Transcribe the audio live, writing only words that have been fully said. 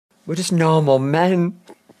We're just normal men.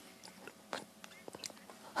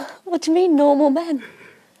 What do you mean, normal men?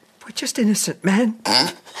 We're just innocent men.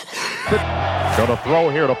 Going to throw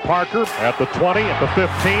here to Parker at the 20, at the 15,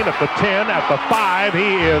 at the 10, at the 5.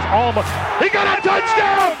 He is almost. He got a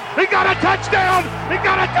touchdown! He got a touchdown! He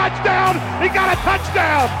got a touchdown! He got a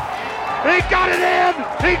touchdown! He got it in!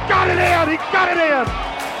 He got it in! He got it in!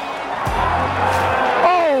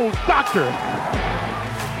 Oh, doctor!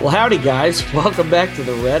 Well, howdy, guys. Welcome back to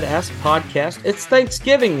the Red Ass Podcast. It's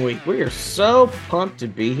Thanksgiving week. We are so pumped to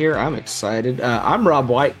be here. I'm excited. I'm Rob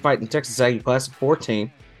White, fighting Texas Aggie class of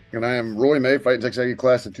 14. And I am Roy May, fighting Texas Aggie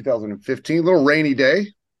class of 2015. A little rainy day.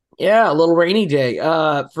 Yeah, a little rainy day.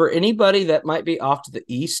 For anybody that might be off to the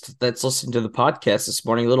east that's listening to the podcast this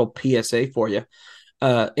morning, a little PSA for you.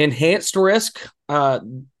 Enhanced risk, for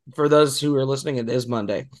those who are listening, it is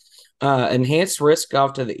Monday. Enhanced risk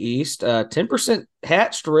off to the east, 10%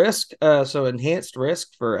 hatched risk, so enhanced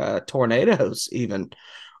risk for tornadoes even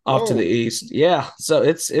off to the east. Yeah, so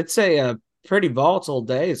it's a pretty volatile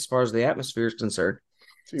day as far as the atmosphere is concerned.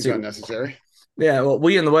 Seems unnecessary. Yeah, well,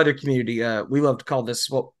 we in the weather community, we love to call this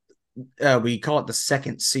we call it the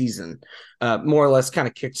second season. More or less kind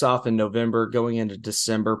of kicks off in November, going into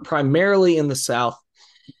December, primarily in the South.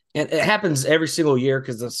 And it happens every single year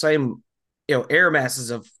because the same air masses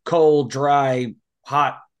of cold, dry,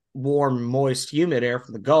 hot, warm, moist, humid air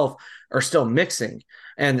from the Gulf are still mixing,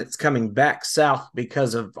 and it's coming back south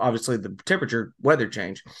because of obviously the temperature weather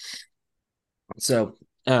change. So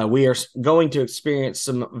we are going to experience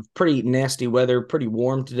some pretty nasty weather, pretty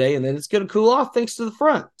warm today, and then it's going to cool off thanks to the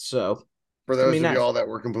front. So for those of y'all that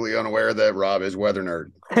were completely unaware that Rob is weather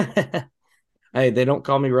nerd. Hey, they don't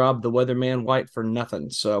call me Rob the Weatherman White for nothing.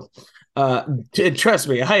 So trust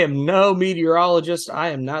me, I am no meteorologist.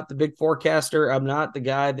 I am not the big forecaster. I'm not the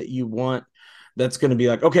guy that you want that's going to be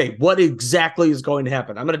like, okay, what exactly is going to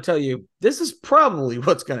happen? I'm going to tell you, this is probably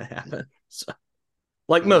what's going to happen. So,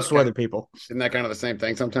 like most weather people. Isn't that kind of the same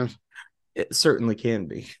thing sometimes? It certainly can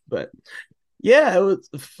be. But yeah, it was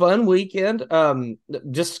a fun weekend.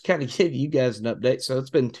 Just kind of give you guys an update. So it's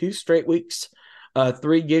been 2 straight weeks.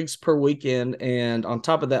 3 gigs per weekend, and on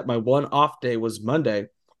top of that, my one off day was Monday,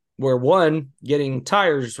 where getting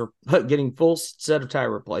tires or getting full set of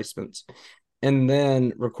tire replacements, and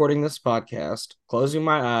then recording this podcast, closing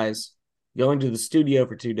my eyes, going to the studio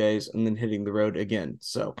for 2 days, and then hitting the road again.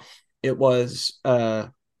 So it was,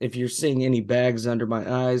 if you're seeing any bags under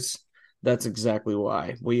my eyes, that's exactly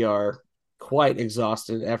why. We are quite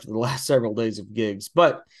exhausted after the last several days of gigs,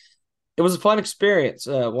 but it was a fun experience.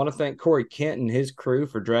 I want to thank Corey Kent and his crew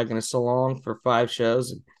for dragging us along for 5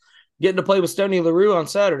 shows and getting to play with Stoney LaRue on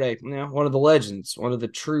Saturday. One of the legends, one of the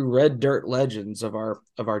true red dirt legends of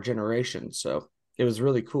our generation. So it was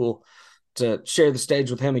really cool to share the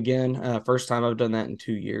stage with him again. First time I've done that in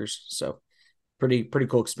 2 years. So pretty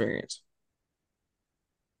cool experience.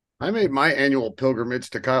 I made my annual pilgrimage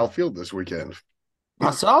to Kyle Field this weekend.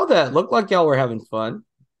 I saw that. Looked like y'all were having fun.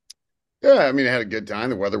 Yeah, I mean, I had a good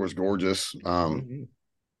time. The weather was gorgeous. Yeah,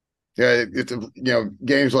 it's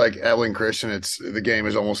games like Abilene Christian. The game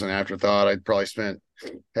is almost an afterthought. I probably spent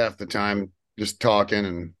half the time just talking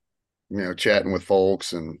and chatting with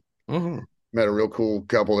folks, and met a real cool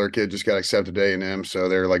couple. Their kid just got accepted to A&M, so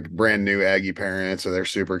they're like brand new Aggie parents, so they're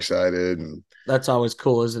super excited. And that's always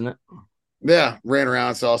cool, isn't it? Yeah, ran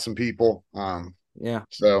around, saw some people. Yeah,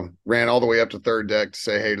 so ran all the way up to third deck to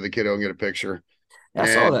say hey to the kiddo and get a picture. I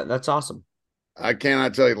saw that. That's awesome. I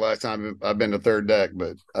cannot tell you the last time I've been to third deck,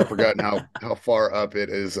 but I've forgotten how far up it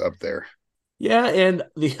is up there. Yeah, and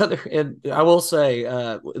I will say,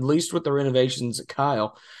 at least with the renovations at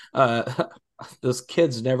Kyle, those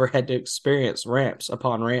kids never had to experience ramps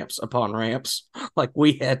upon ramps upon ramps like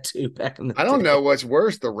we had to back in the day. I don't know what's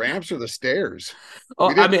worse, the ramps or the stairs.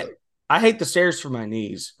 Oh, I mean, I hate the stairs for my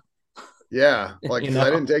knees. Yeah, like I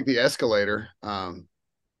didn't take the escalator.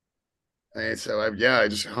 And so I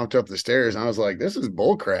just humped up the stairs, and I was like, "This is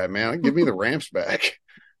bullcrap, man! Give me the ramps back."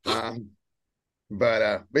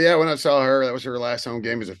 But yeah, when I saw her, that was her last home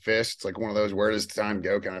game as a Fist. It's like one of those "where does time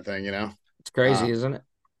go" kind of thing, It's crazy, isn't it?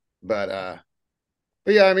 But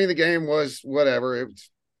yeah, I mean, the game was whatever. It's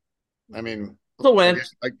a win.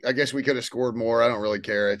 I guess we could have scored more. I don't really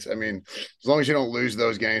care. As long as you don't lose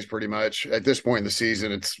those games, pretty much at this point in the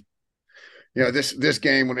season, it's. This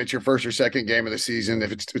game, when it's your first or second game of the season,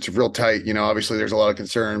 if it's real tight, obviously there's a lot of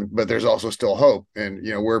concern, but there's also still hope. And,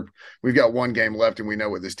 we've got 1 game left and we know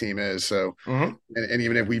what this team is. So, and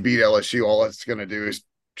even if we beat LSU, all it's going to do is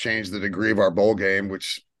change the degree of our bowl game,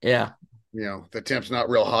 which, the temp's not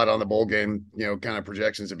real hot on the bowl game, kind of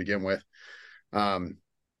projections to begin with.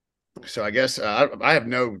 So I guess I have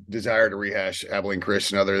no desire to rehash Abilene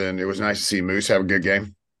Christian other than it was nice to see Moose have a good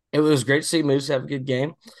game. It was great to see Moose have a good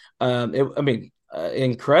game.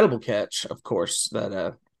 Incredible catch, of course,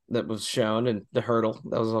 that was shown, and the hurdle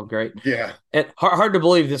that was all great. Yeah, And hard to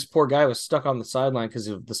believe this poor guy was stuck on the sideline because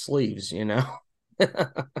of the sleeves.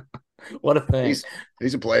 What a thing!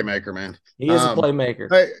 he's a playmaker, man. He is a playmaker.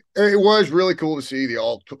 It was really cool to see the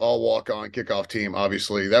all walk on kickoff team.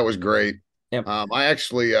 Obviously, that was great. Yep. I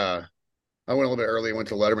actually I went a little bit early, went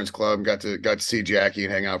to Letterman's Club, and got to see Jackie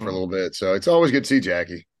and hang out for a little bit. So it's always good to see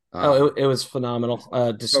Jackie. It was phenomenal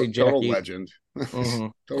to see Jackie. Total legend. Mm-hmm.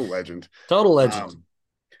 Total legend. Total legend.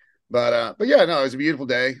 But yeah, no, it was a beautiful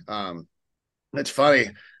day. It's funny.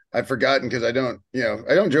 I've forgotten because I don't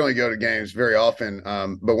generally go to games very often.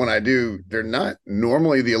 But when I do, they're not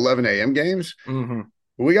normally the 11 a.m. games. Mm-hmm.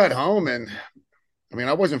 We got home and I mean,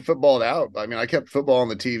 I wasn't footballed out. I mean, I kept football on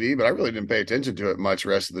the TV, but I really didn't pay attention to it much the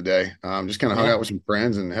rest of the day. Just kind of hung out with some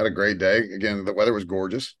friends and had a great day. Again, the weather was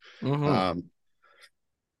gorgeous. Mm-hmm.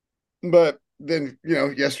 But then,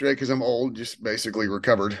 yesterday, because I'm old, just basically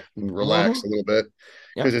recovered and relaxed a little bit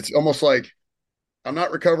because it's almost like I'm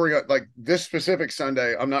not recovering. Like this specific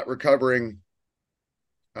Sunday, I'm not recovering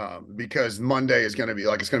because Monday is going to be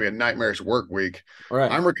it's going to be a nightmarish work week.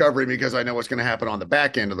 Right. I'm recovering because I know what's going to happen on the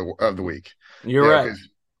back end of the week. You're right.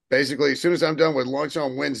 Basically, as soon as I'm done with lunch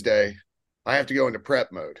on Wednesday, I have to go into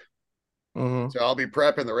prep mode. Mm-hmm. So I'll be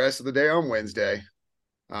prepping the rest of the day on Wednesday.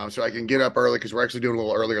 So I can get up early because we're actually doing a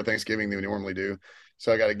little earlier Thanksgiving than we normally do.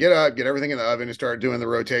 So I got to get up, get everything in the oven, and start doing the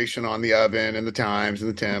rotation on the oven and the times and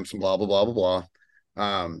the temps and blah, blah, blah, blah,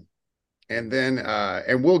 blah. And then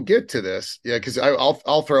and we'll get to this. Yeah, because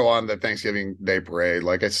I'll throw on the Thanksgiving Day parade.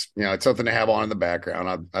 Like it's something to have on in the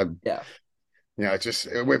background. It's just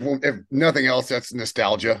if nothing else, that's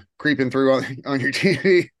nostalgia creeping through on your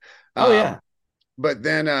TV. Yeah. But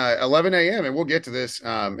then 11 a.m. and we'll get to this in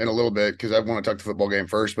a little bit because I want to talk the football game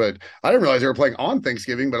first. But I didn't realize they were playing on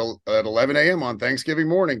Thanksgiving. But at 11 a.m. on Thanksgiving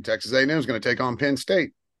morning, Texas A&M is going to take on Penn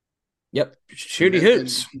State. Yep, shooty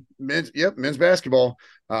hoops. Men's basketball.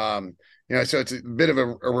 So it's a bit of a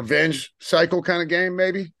revenge cycle kind of game,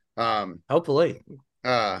 maybe. Hopefully.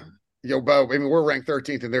 But I mean, we're ranked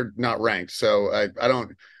 13th and they're not ranked. So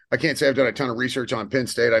I can't say I've done a ton of research on Penn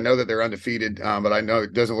State. I know that they're undefeated, but I know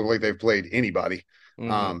it doesn't look like they've played anybody.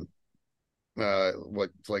 Mm-hmm.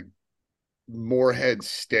 What's like Morehead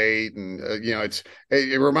State, and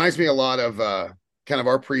it reminds me a lot of kind of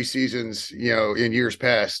our preseasons, in years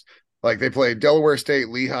past. Like they played Delaware State,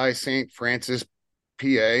 Lehigh, St. Francis,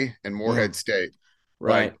 PA, and Morehead State.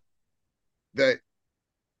 Right. That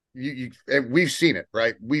we've seen it,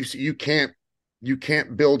 right? You can't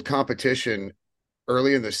build competition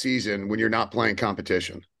early in the season when you're not playing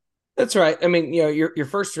competition. That's right. I mean, your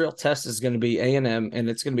first real test is going to be A&M, and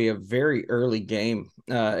it's going to be a very early game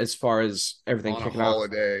as far as everything on kicking a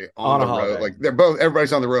holiday off. On the a road. holiday. Like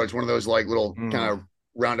everybody's on the road. It's one of those like little kind of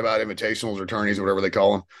roundabout invitationals or tourneys or whatever they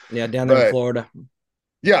call them. Yeah, down there in Florida.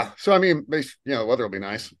 Yeah. So I mean, the weather will be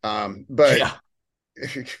nice. But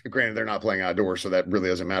granted, they're not playing outdoors, so that really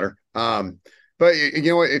doesn't matter. But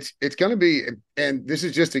it's going to be, and this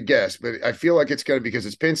is just a guess, but I feel like it's going to be because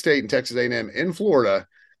it's Penn State and Texas A&M in Florida.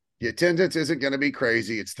 The attendance isn't going to be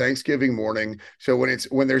crazy. It's Thanksgiving morning, so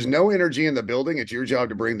when there's no energy in the building, it's your job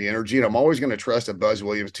to bring the energy. And I'm always going to trust a Buzz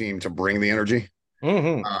Williams team to bring the energy.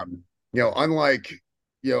 Mm-hmm.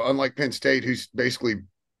 Unlike Penn State, who's basically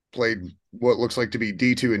played what looks like to be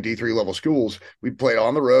D2 and D3 level schools. We played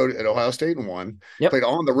on the road at Ohio State and won. Played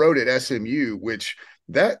on the road at SMU, which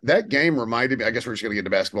that game reminded me. I guess we're just going to get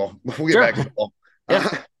to basketball. We'll get back to football.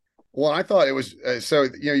 Well, I thought it was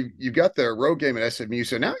you've got the road game at SMU.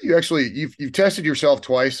 So now you've tested yourself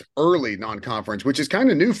twice early non-conference, which is kind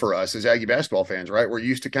of new for us as Aggie basketball fans, right? We're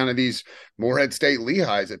used to kind of these Morehead State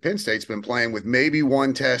Lehighs that Penn State's been playing with maybe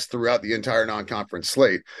one test throughout the entire non-conference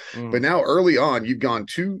slate. But now early on, you've gone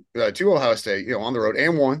to Ohio State, on the road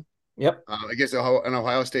and won. Yep. Against an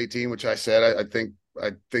Ohio State team, which I said that's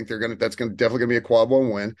definitely gonna be a quad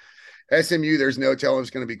one win. SMU, there's no telling it's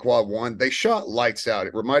going to be quad one. They shot lights out.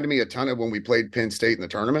 It reminded me a ton of when we played Penn State in the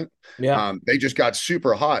tournament. Yeah. They just got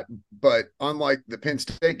super hot. But unlike the Penn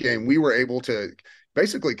State game, we were able to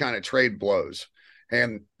basically kind of trade blows.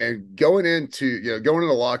 And going into the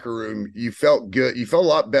locker room, you felt good. You felt a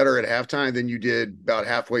lot better at halftime than you did about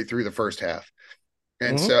halfway through the first half.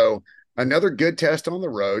 And so another good test on the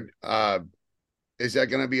road. Is that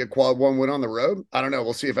going to be a quad one win on the road? I don't know.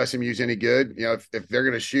 We'll see if SMU's any good. If they're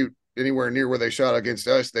going to shoot anywhere near where they shot against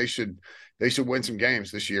us, they should win some games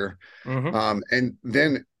this year. And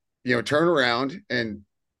then turn around and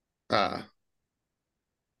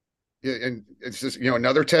and it's just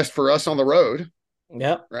another test for us on the road,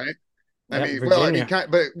 Yep. right? I Yep, mean, Virginia.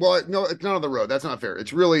 no, it's not on the road. That's not fair.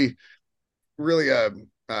 It's really a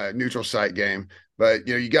neutral site game. But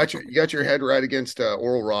you got your head right against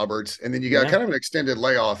Oral Roberts, and then you got kind of an extended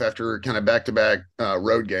layoff after kind of back-to-back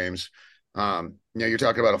road games. You're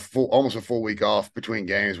talking about almost a full week off between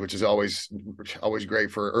games, which is always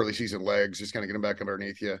great for early season legs, just kind of get them back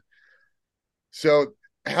underneath you. So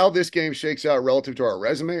how this game shakes out relative to our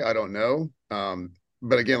resume, I don't know.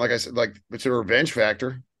 But again, like I said, it's a revenge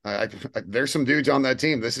factor. There's some dudes on that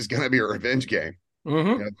team. This is going to be a revenge game.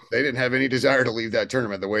 Mm-hmm. They didn't have any desire to leave that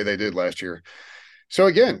tournament the way they did last year. So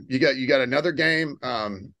again, you got another game.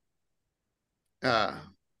 And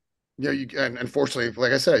unfortunately,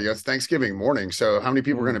 like I said, it's Thanksgiving morning. So how many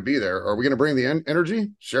people are going to be there? Are we going to bring the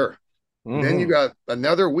energy? Sure. Mm-hmm. Then you got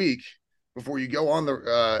another week before you go on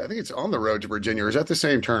I think it's on the road to Virginia. Or is that the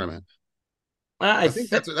same tournament? I think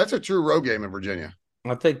that's a true road game in Virginia.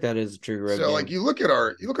 I think that is a true road game. So you look at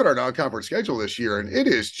our non-conference schedule this year, and it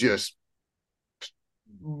is just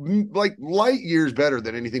like light years better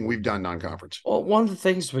than anything we've done non-conference. Well, one of the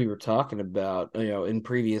things we were talking about, in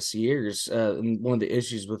previous years, and one of the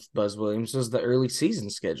issues with Buzz Williams was the early season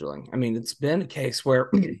scheduling. I mean, it's been a case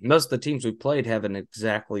where most of the teams we played haven't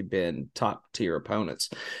exactly been top tier opponents.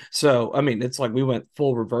 So, I mean, it's like we went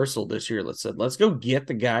full reversal this year. Let's go get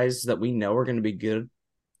the guys that we know are going to be good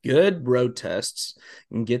road tests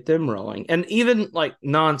and get them rolling. And even like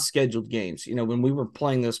non-scheduled games, when we were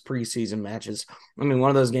playing those preseason matches, I mean, one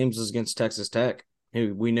of those games was against Texas Tech,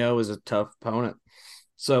 who we know is a tough opponent.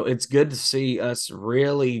 So it's good to see us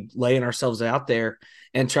really laying ourselves out there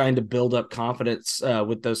and trying to build up confidence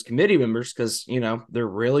with those committee members, because, they're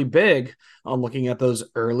really big on looking at those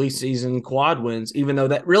early season quad wins, even though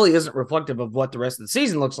that really isn't reflective of what the rest of the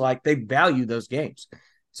season looks like. They value those games.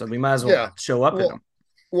 So we might as well show up in them.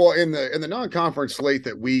 Well, in the non-conference slate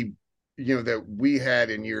that we had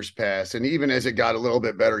in years past, and even as it got a little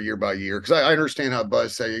bit better year by year, because I understand how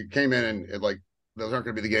Buzz say it came in and like those aren't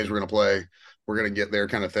going to be the games we're going to play. We're going to get there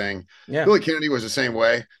kind of thing. Yeah. Billy Kennedy was the same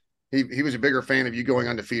way. He was a bigger fan of you going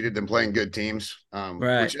undefeated than playing good teams,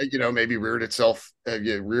 right. Which maybe reared its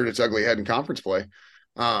ugly head in conference play.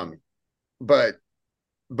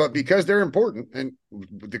 But because they're important, and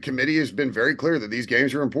the committee has been very clear that these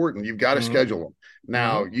games are important, you've got to schedule them.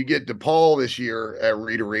 Now, you get DePaul this year at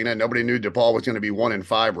Reed Arena. Nobody knew DePaul was going to be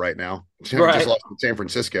 1-5 right now. Right. Just lost to San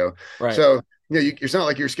Francisco. Right. So, it's not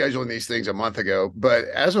like you're scheduling these things a month ago. But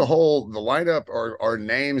as a whole, the lineup are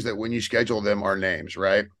names that when you schedule them are names,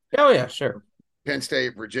 right? Oh, yeah, sure. Penn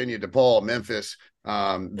State, Virginia, DePaul, Memphis.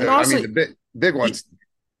 Honestly, the big ones.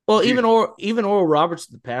 Well, even Oral Roberts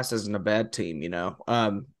in the past isn't a bad team,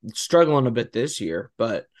 struggling a bit this year,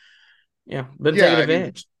 but taking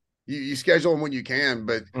advantage. You schedule them when you can,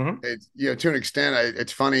 but it's, to an extent,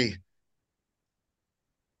 it's funny.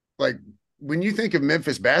 Like when you think of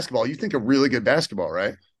Memphis basketball, you think of really good basketball,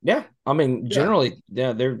 right? Yeah. I mean, generally,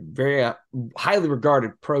 they're very highly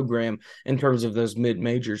regarded program in terms of those mid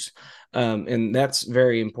majors. And that's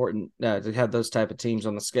very important to have those type of teams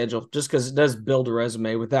on the schedule, just because it does build a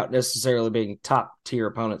resume without necessarily being top tier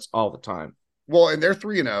opponents all the time. Well, and they're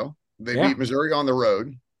 3-0. They beat Missouri on the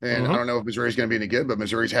road. And I don't know if Missouri's going to be any good, but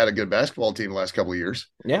Missouri's had a good basketball team the last couple of years.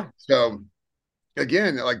 Yeah. So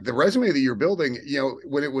again, like the resume that you're building,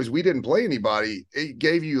 when it was, we didn't play anybody, it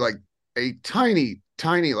gave you like a tiny,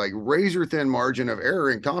 like razor thin margin of error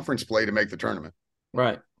in conference play to make the tournament.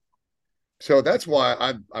 Right. So that's why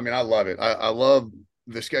I love it. I love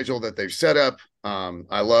the schedule that they've set up.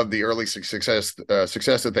 I love the early success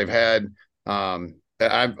that they've had.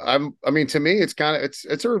 To me,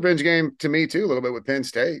 it's a revenge game to me too, a little bit with Penn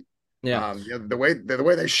State. Yeah. The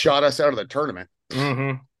way they shot us out of the tournament.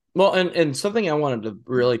 Mm-hmm. Well, and something I wanted to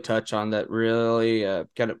really touch on that really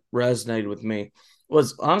kind of resonated with me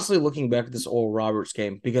was honestly looking back at this Oral Roberts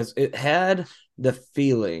game, because it had the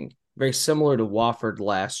feeling very similar to Wofford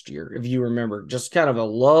last year. If you remember, just kind of a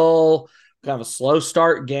lull, kind of a slow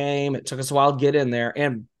start game. It took us a while to get in there,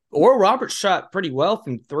 and Oral Roberts shot pretty well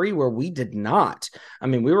from three where we did not. I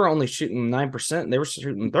mean, we were only shooting 9%, and they were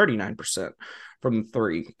shooting 39% from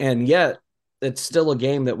three. And yet it's still a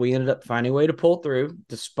game that we ended up finding a way to pull through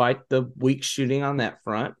despite the weak shooting on that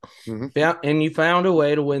front. Mm-hmm. And you found a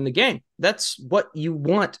way to win the game. That's what you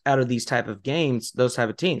want out of these type of games, those type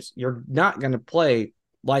of teams. You're not going to play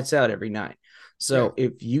lights out every night. So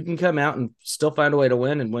if you can come out and still find a way to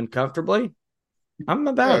win and win comfortably, I'm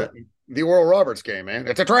about it. The Oral Roberts game, man.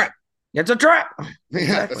 It's a trap. It's a trap.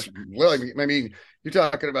 Yeah. I mean, you're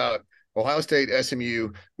talking about Ohio State,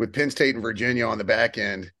 SMU with Penn State and Virginia on the back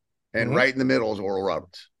end, and right in the middle is Oral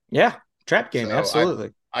Roberts. Yeah. Trap game. So absolutely.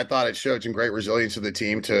 I thought it showed some great resilience of the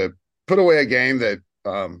team to put away a game that,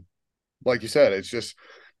 like you said,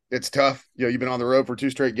 it's tough. You've been on the road for 2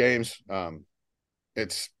 straight games.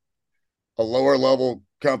 It's a lower level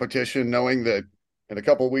competition, knowing that in a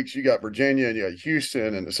couple of weeks you got Virginia and you got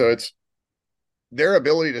Houston, and so it's their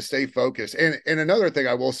ability to stay focused. And another thing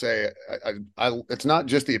I will say, it's not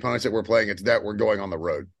just the opponents that we're playing; it's that we're going on the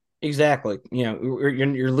road. Exactly.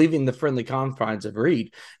 You're leaving the friendly confines of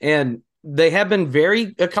Reed, and they have been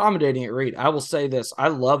very accommodating at Reed. I will say this: I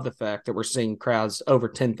love the fact that we're seeing crowds over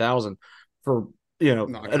 10,000 for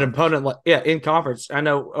an opponent in conference. I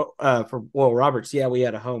know for Will Roberts, we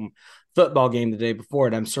had a home football game the day before,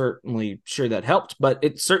 and I'm certainly sure that helped, but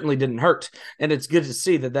it certainly didn't hurt, and it's good to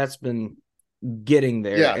see that that's been getting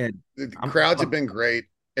there. Yeah, And the crowds have been great.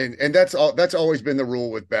 And that's always been the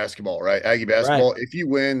rule with basketball, right? Aggie basketball. Right. If you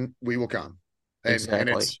win, we will come.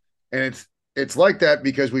 Exactly. And it's like that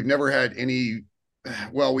because we've never had any.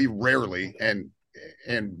 Well, we rarely, and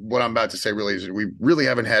what I'm about to say really is we really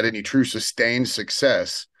haven't had any true sustained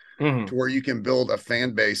success to where you can build a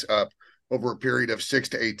fan base up over a period of 6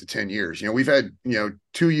 to 8 to 10 years. We've had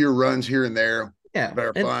 2-year runs here and there. Yeah, that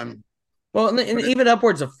are fun. Well, and even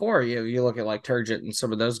upwards of 4, you look at like Turgid and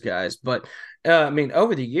some of those guys. But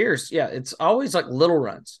over the years, it's always like little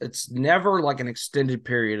runs. It's never like an extended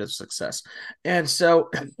period of success. And so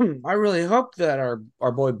I really hope that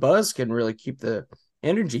our boy Buzz can really keep the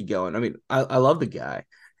energy going. I mean, I love the guy.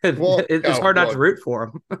 Well, it's hard not to root for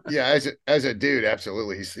him. Yeah, as a dude,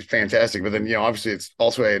 absolutely, he's fantastic. But then obviously it's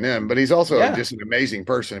also A&M, but he's also just an amazing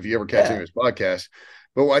person. If you ever catch him in his podcast.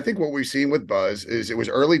 But I think what we've seen with Buzz is it was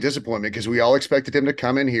early disappointment because we all expected him to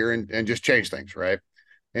come in here and just change things, right?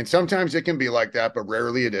 And sometimes it can be like that, but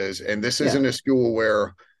rarely it is. And this isn't a school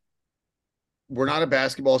where we're not a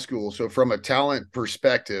basketball school. So from a talent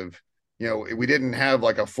perspective, we didn't have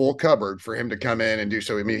like a full cupboard for him to come in and do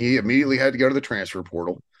so. I mean, he immediately had to go to the transfer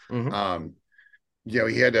portal. Mm-hmm.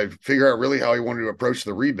 He had to figure out really how he wanted to approach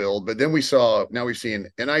the rebuild. But then we've seen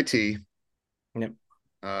NIT. Yep.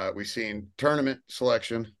 We've seen tournament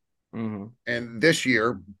selection. Mm-hmm. And this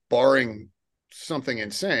year, barring something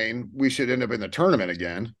insane, we should end up in the tournament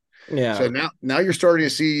again. Yeah. So now you're starting to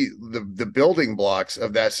see the building blocks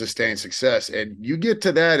of that sustained success. And you get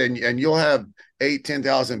to that and you'll have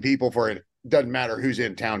 10,000 people for it. Doesn't matter who's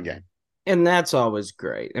in town game. And that's always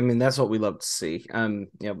great. I mean, that's what we love to see.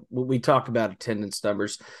 We talk about attendance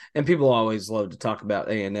numbers, and people always love to talk about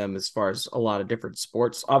A&M as far as a lot of different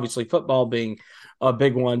sports. Obviously, football being a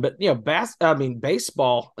big one, but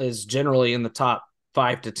baseball is generally in the top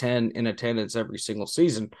 5 to 10 in attendance every single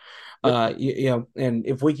season. Yep. And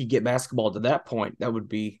if we could get basketball to that point, that would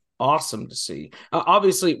be awesome to see.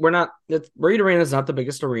 Obviously, Reed Arena is not the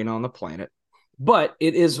biggest arena on the planet. But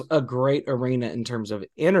it is a great arena in terms of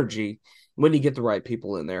energy when you get the right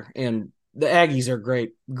people in there. And the Aggies are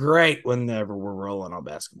great whenever we're rolling on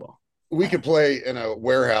basketball. We could play in a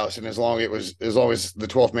warehouse, and as long as the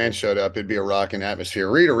 12th man showed up, it'd be a rocking atmosphere.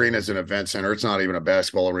 Reed Arena is an event center. It's not even a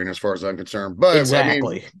basketball arena as far as I'm concerned. But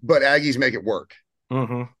exactly. But Aggies make it work.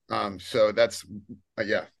 Mm-hmm. So that's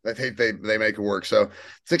they make it work. So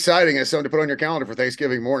it's exciting. It's something to put on your calendar for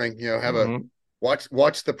Thanksgiving morning. Have a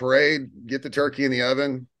watch the parade, get the turkey in the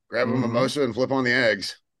oven, grab a mimosa, and flip on the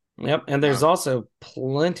eggs. Yep, and there's also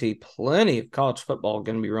plenty of college football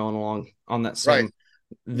going to be rolling along on that same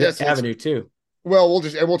avenue too. Well,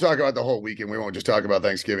 we'll talk about the whole weekend. We won't just talk about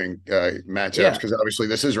Thanksgiving matchups because obviously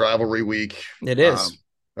this is rivalry week. It is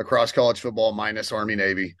across college football minus Army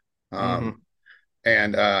Navy.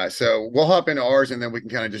 And so we'll hop into ours, and then we can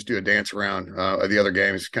kind of just do a dance around of the other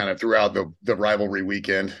games kind of throughout the rivalry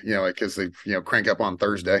weekend, because they, crank up on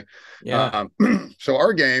Thursday. Yeah. So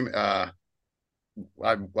our game, I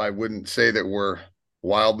wouldn't say that we're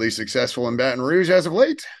wildly successful in Baton Rouge as of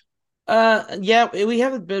late. We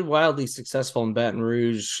haven't been wildly successful in Baton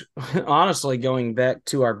Rouge, honestly, going back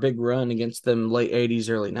to our big run against them late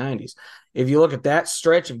 80s, early 90s. If you look at that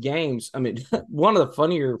stretch of games, I mean, one of the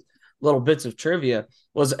funnier little bits of trivia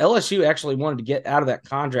was LSU actually wanted to get out of that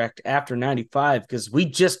contract after 95 because we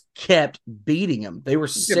just kept beating them. They were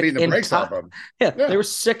sick and tired. They were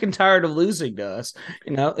sick and tired of losing to us.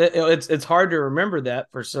 It's hard to remember that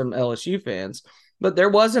for some LSU fans, but there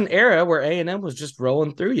was an era where A&M was just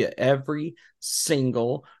rolling through you every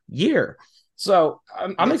single year. So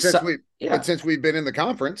I'm excited. But since we've been in the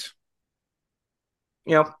conference,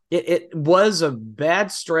 it was a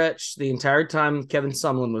bad stretch the entire time Kevin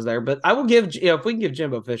Sumlin was there, but I will give, if we can give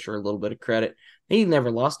Jimbo Fisher a little bit of credit, he never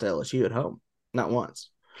lost to LSU at home, not once.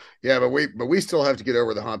 Yeah, but we still have to get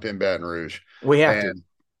over the hump in Baton Rouge. We have to.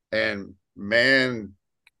 And man,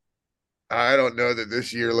 I don't know that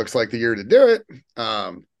this year looks like the year to do it.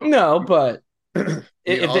 No, but The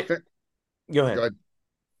if they offense. go Go ahead. ahead.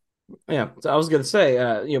 Yeah, so I was going to say,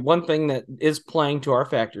 one thing that is playing to our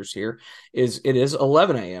factors here is it is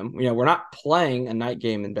 11 a.m. We're not playing a night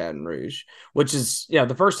game in Baton Rouge, which is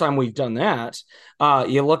the first time we've done that.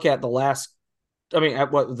 You look at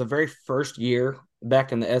the very first year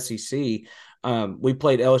back in the SEC, we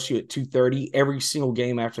played LSU at 2:30. Every single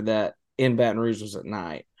game after that in Baton Rouge was at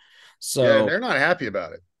night. Yeah, and So, they're not happy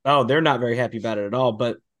about it. they're not very happy about it at all.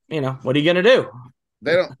 But what are you going to do?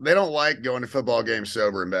 They don't like going to football games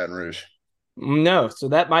sober in Baton Rouge. No, so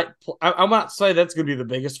that might. I might say that's going to be the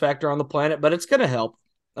biggest factor on the planet, but it's going to help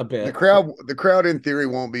a The bit. crowd in theory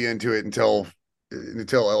won't be into it until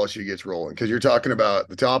LSU gets rolling, because you're talking about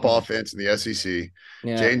the top offense in the SEC.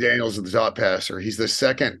 Yeah, Jane Daniels is the top passer. He's the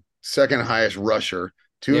second highest rusher.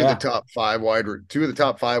 Two of the yeah, top five wide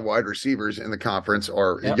receivers in the conference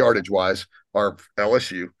are yep. yardage wise are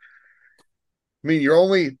LSU. I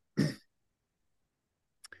mean,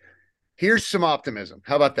 here's some optimism.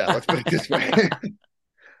 How about that? Let's put it this way.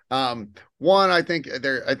 One, I think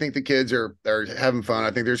the kids are having fun.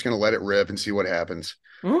 I think they're just going to let it rip and see what happens.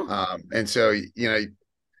 Mhm. And so,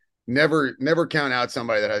 never count out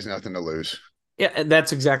somebody that has nothing to lose. Yeah,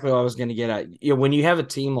 that's exactly what I was going to get at. When you have a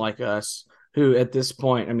team like us, who at this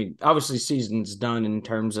point, I mean, obviously season's done in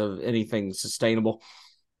terms of anything sustainable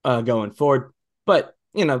going forward, but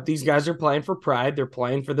these guys are playing for pride. They're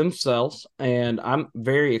playing for themselves, and I'm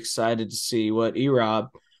very excited to see what Erob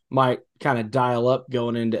might kind of dial up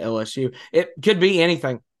going into LSU. It could be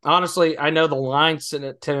anything. Honestly, I know the line's sitting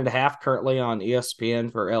at 10.5 currently on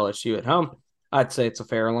ESPN for LSU at home. I'd say it's a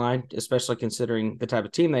fair line, especially considering the type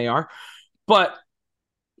of team they are. But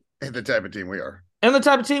And the type of team we are. and the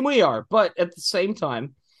type of team we are. But at the same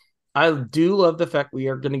time, I do love the fact we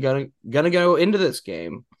are gonna go into this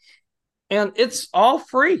game, and it's all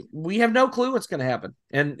free. We have no clue what's gonna happen,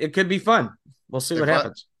 and it could be fun. We'll see what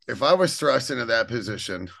happens. If I was thrust into that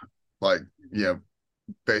position, like,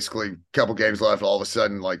 basically a couple games left, all of a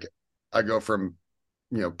sudden, like, I go from,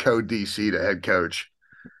 code DC to head coach,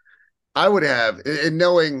 I would have, and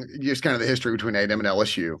knowing just kind of the history between A&M and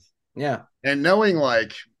LSU, Yeah. and knowing,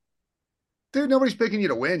 like, dude, nobody's picking you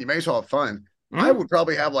to win. You may as well have fun. Mm-hmm. I would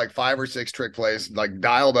probably have like 5 or 6 trick plays like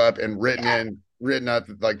dialed up and written up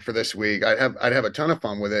like for this week. I'd have a ton of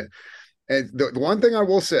fun with it. And the one thing I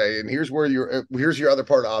will say, and here's your other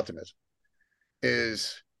part of optimism,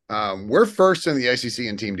 is we're first in the ACC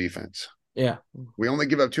in team defense. Yeah. We only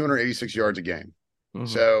give up 286 yards a game. Mm-hmm.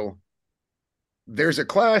 So there's a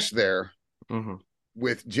clash there mm-hmm.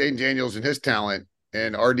 with Jaden Daniels and his talent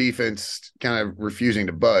and our defense kind of refusing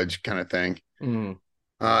to budge, kind of thing. Mm-hmm.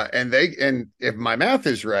 And if my math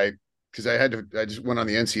is right, because I just went on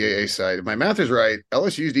the NCAA side. If my math is right,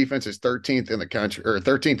 LSU's defense is 13th in the country, or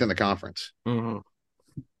 13th in the conference. Mm-hmm.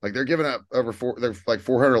 Like, they're giving up they're like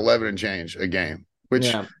 411 and change a game, which,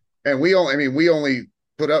 yeah. and we only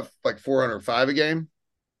put up like 405 a game.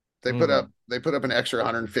 They put up an extra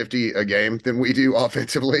 150 a game than we do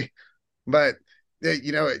offensively. But if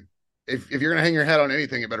you're gonna hang your hat on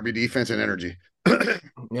anything, it better be defense and energy.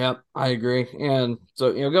 Yeah, I agree. And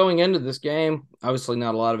so, going into this game, obviously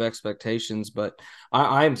not a lot of expectations, but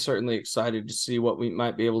I am certainly excited to see what we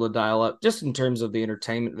might be able to dial up just in terms of the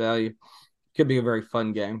entertainment value. Could be a very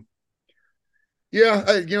fun game.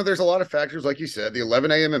 Yeah, there's a lot of factors, like you said. The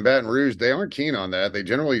 11 a.m. in Baton Rouge, they aren't keen on that. They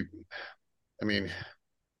generally, I mean,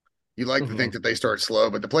 you like to think that they start slow,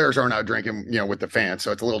 but the players aren't out drinking, with the fans,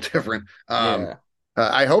 so it's a little different. Yeah.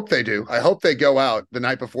 I hope they do. I hope they go out the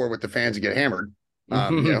night before with the fans and get hammered.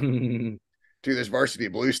 Do this varsity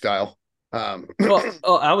blue style. The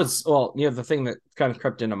thing that kind of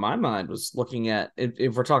crept into my mind was looking at,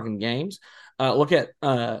 if we're talking games, look at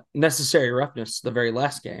Necessary Roughness, the very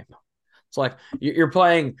last game. It's like you're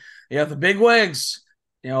playing, the big wigs,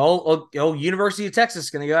 old University of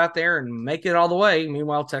Texas going to go out there and make it all the way.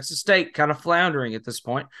 Meanwhile, Texas State kind of floundering at this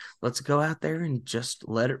point. Let's go out there and just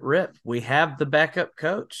let it rip. We have the backup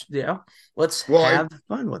coach. Let's have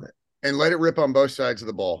fun with it. And let it rip on both sides of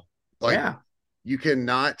the ball. Like, yeah. You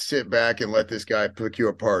cannot sit back and let this guy pick you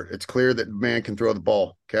apart. It's clear that man can throw the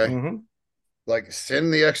ball. Okay. Mm-hmm. Like,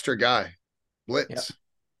 send the extra guy, blitz.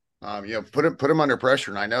 Yep. Put him under pressure.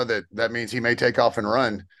 And I know that means he may take off and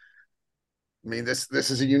run. I mean, this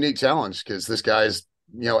is a unique challenge because this guy's,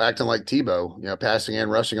 acting like Tebow, passing and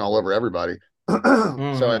rushing all over everybody.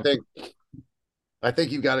 Mm-hmm. So I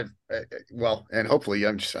think you've got it. Well, and hopefully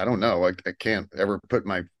I don't know. I can't ever put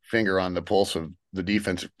my finger on the pulse of the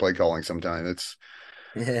defensive play calling sometimes.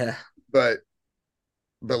 Yeah. But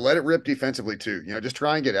but let it rip defensively too. Just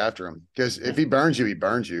try and get after him, because if he burns you, he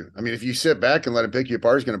burns you. I mean, if you sit back and let him pick you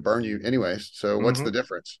apart, he's going to burn you anyways. So what's the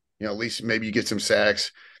difference? At least maybe you get some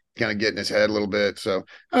sacks, kind of get in his head a little bit. So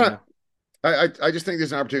I just think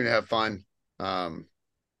there's an opportunity to have fun. And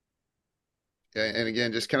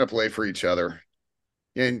again, just kind of play for each other.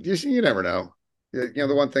 And just, you never know.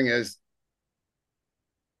 The one thing is,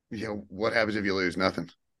 what happens if you lose? Nothing.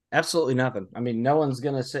 Absolutely nothing. I mean, no one's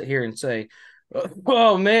going to sit here and say,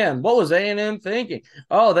 oh, man, what was A&M thinking?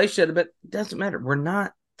 Oh, they should have been. It doesn't matter. We're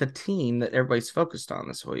not the team that everybody's focused on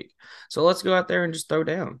this week. So let's go out there and just throw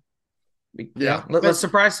down. Yeah. Let's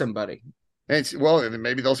surprise somebody. And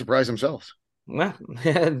maybe they'll surprise themselves. Well,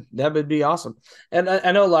 that would be awesome. And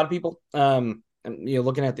I know a lot of people,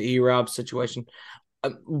 looking at the E-Rob situation.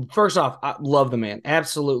 First off, I love the man.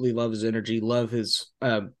 Absolutely love his energy. Love his,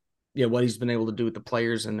 what he's been able to do with the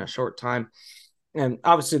players in a short time. And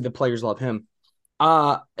obviously the players love him.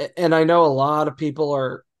 And I know a lot of people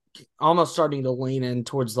are almost starting to lean in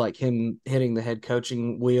towards like him hitting the head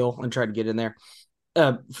coaching wheel and try to get in there.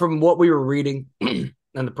 From what we were reading in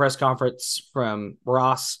the press conference from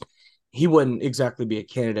Ross, he wouldn't exactly be a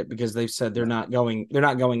candidate because they've said they're not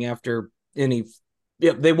going after any.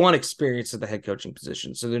 Yeah, they want experience at the head coaching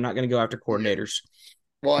position, so they're not going to go after coordinators.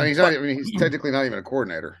 Well, and he's technically not even a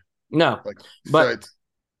coordinator. No, but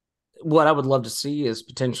what I would love to see is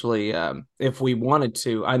potentially, if we wanted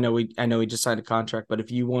to, I know he just signed a contract, but if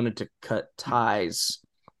you wanted to cut ties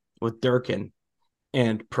with Durkin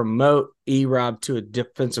and promote E-Rob to a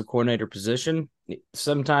defensive coordinator position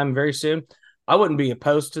sometime very soon, I wouldn't be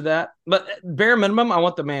opposed to that. But bare minimum, I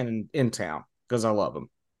want the man in town because I love him.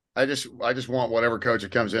 I just want whatever coach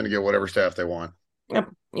that comes in to get whatever staff they want. Yep.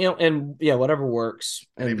 Whatever works.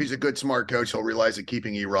 And if he's a good, smart coach, he'll realize that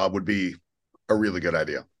keeping E-Rob would be a really good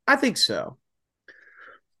idea. I think so.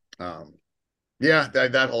 That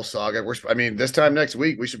whole saga. This time next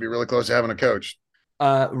week, we should be really close to having a coach.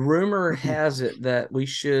 Rumor has it that we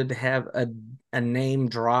should have a name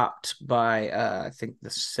dropped by I think the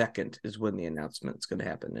 2nd is when the announcement is going to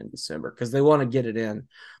happen in December, because they want to get it in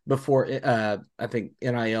before I think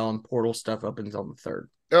NIL and portal stuff opens on the 3rd.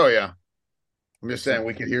 Oh yeah, I'm just saying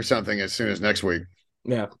we could hear something as soon as next week.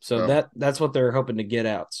 Yeah, so that's what they're hoping to get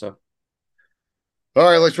out. So, all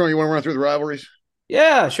right, let's run. You want to run through the rivalries?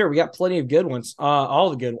 Yeah, sure. We got plenty of good ones.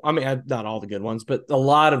 All the good. I mean, not all the good ones, but a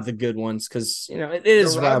lot of the good ones, because it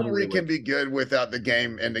is the rivalry can be good without the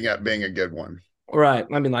game ending up being a good one. Right.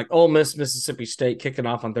 I mean, like Ole Miss, Mississippi State kicking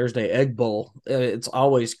off on Thursday, Egg Bowl. It's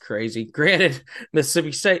always crazy. Granted,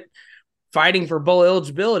 Mississippi State fighting for bowl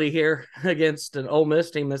eligibility here against an Ole Miss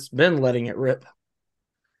team that's been letting it rip.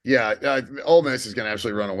 Yeah, Ole Miss is going to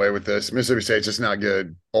absolutely run away with this. Mississippi State's just not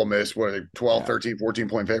good. Ole Miss, what are they, 12, 13,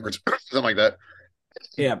 14-point favorites? Something like that.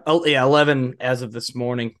 Yeah. Oh, yeah, 11 as of this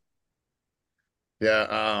morning. Yeah.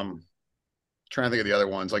 Trying to think of the other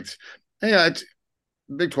ones.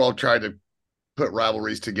 Big 12 tried to put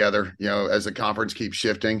rivalries together, as the conference keeps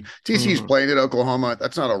shifting. TCU's playing at Oklahoma.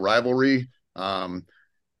 That's not a rivalry. TCU,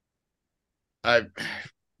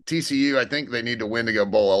 I think they need to win to go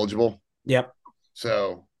bowl eligible. Yep.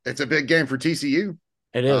 So it's a big game for TCU.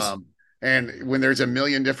 It is. And when there's a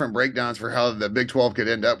million different breakdowns for how the Big 12 could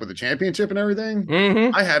end up with the championship and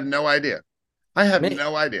everything, I have no idea.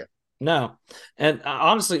 No idea. No. And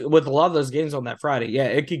honestly, with a lot of those games on that Friday,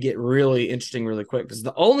 it could get really interesting really quick, because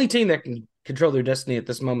the only team that can control their destiny at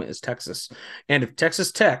this moment is Texas. And if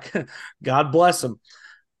Texas Tech, God bless them,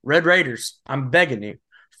 Red Raiders, I'm begging you,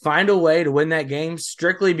 find a way to win that game,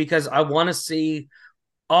 strictly because I want to see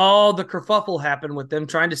all the kerfuffle happen with them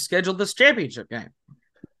trying to schedule this championship game.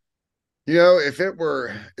 If it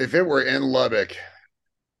were in Lubbock,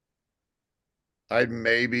 I'd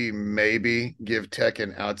maybe give Tech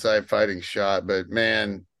an outside fighting shot. But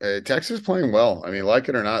man, Texas is playing well. I mean, like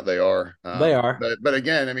it or not, they are. They are. But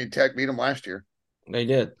again, I mean, Tech beat them last year. They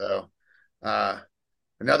did. So,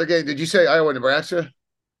 another game. Did you say Iowa, Nebraska?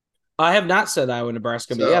 I have not said Iowa,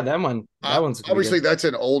 Nebraska, but that one's obviously that's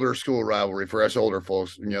an older school rivalry for us older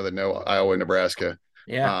folks, that know Iowa, Nebraska.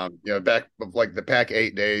 Yeah. Back of like the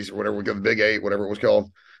Pac-8 days or whatever, the Big 8, whatever it was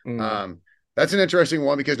called. That's an interesting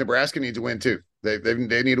one because Nebraska needs a win too. They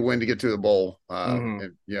need a win to get to the bowl.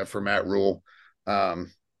 For Matt Rule. I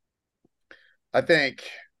think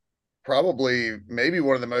probably maybe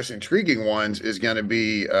one of the most intriguing ones is going to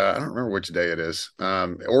be I don't remember which day it is.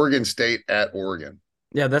 Oregon State at Oregon.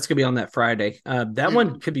 Yeah, that's going to be on that Friday. That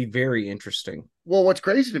one could be very interesting. Well, what's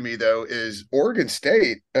crazy to me, though, is Oregon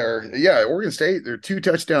State, they're 2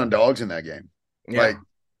 touchdown dogs in that game. Yeah. Like,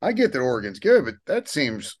 I get that Oregon's good, but that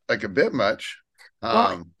seems like a bit much. Well,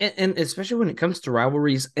 Um, and especially when it comes to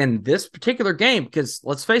rivalries in this particular game, because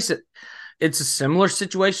let's face it, it's a similar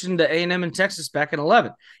situation to A&M and Texas back in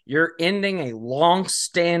 11. You're ending a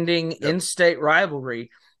long-standing yep. in-state rivalry.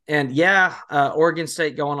 And Oregon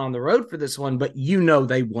State going on the road for this one, but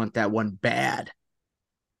they want that one bad.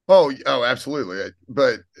 Oh, absolutely.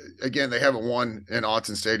 But again, they haven't won in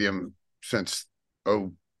Autzen Stadium since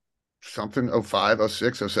something, 05,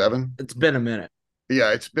 06, 07. It's been a minute.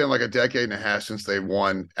 Yeah, it's been like a decade and a half since they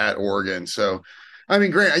won at Oregon. So, I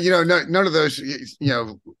mean, great. None of those,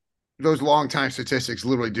 those long time statistics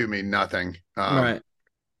literally do mean nothing. Right.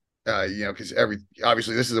 Because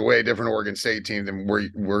obviously this is a way different Oregon State team than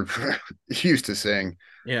we're used to seeing.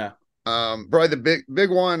 Yeah. Probably the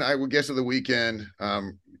big one I would guess of the weekend.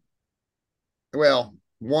 Well,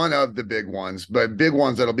 one of the big ones, but big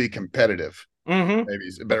ones that'll be competitive. Mm-hmm. Maybe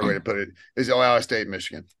is a better way to put it. Is Ohio State,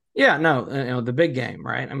 Michigan. Yeah, no, the big game,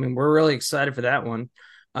 right? I mean, we're really excited for that one.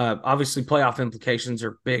 Obviously, playoff implications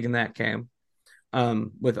are big in that game.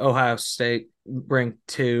 With Ohio State ranked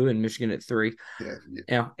 2 and Michigan at 3.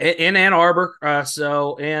 Yeah, in Ann Arbor.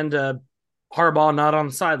 Harbaugh not on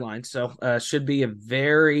the sideline, so should be a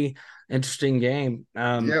very interesting game.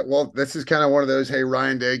 Well, this is kind of one of those. Hey,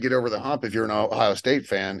 Ryan Day, get over the hump if you're an Ohio State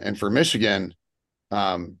fan, and for Michigan,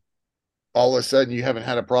 all of a sudden you haven't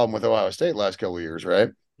had a problem with Ohio State last couple of years, right?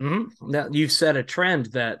 Mm-hmm. Now you've set a trend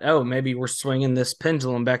that maybe we're swinging this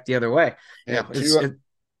pendulum back the other way. Yeah,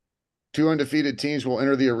 two undefeated teams will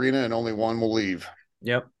enter the arena and only one will leave.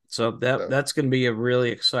 Yep. So that's going to be a really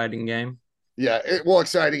exciting game. Yeah,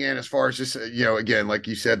 exciting, and as far as just again, like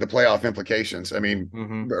you said, the playoff implications. I mean,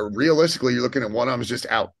 realistically, you're looking at one of them is just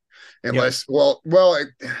out, unless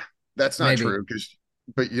that's not true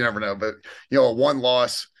but you never know. But a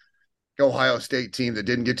one-loss Ohio State team that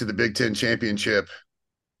didn't get to the Big Ten championship,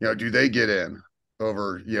 do they get in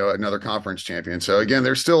over another conference champion? So again,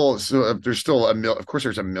 there's still of course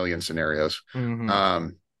there's a million scenarios. Mm-hmm.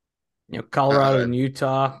 Colorado and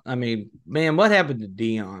Utah. I mean, man, what happened to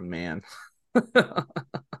Dion, man?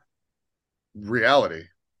 Reality.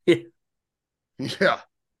 Yeah.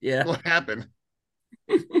 What happened?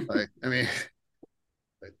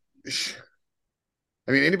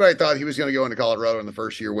 Anybody thought he was going to go into Colorado in the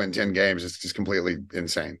first year, win 10 games? It's just completely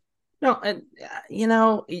insane. No, and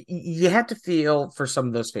you have to feel for some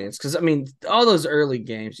of those fans because all those early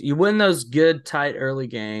games, you win those good, tight early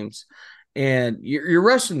games, and you're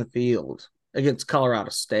rushing the field against Colorado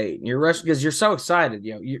State, and you're rushing because you're so excited.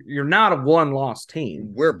 You're not a one-loss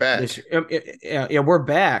team. We're back. We're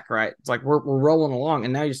back, right? It's like we're rolling along,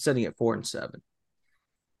 and now you're sitting at 4-7.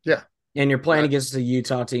 Yeah, and you're playing against a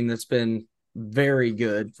Utah team that's been very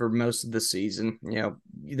good for most of the season.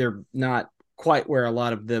 They're not quite where a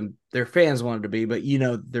lot of their fans wanted to be, but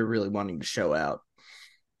they're really wanting to show out.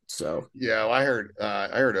 So I heard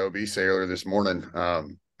OB say earlier this morning. I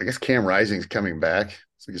guess Cam Rising's coming back.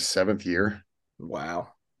 It's like his 7th year. Wow.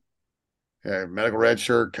 Yeah, medical red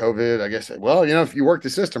shirt, COVID. I guess. Well, if you work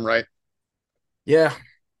the system right. Yeah.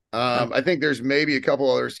 I think there's maybe a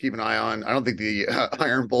couple others to keep an eye on. I don't think the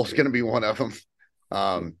Iron Bowl is going to be one of them.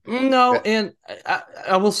 No, and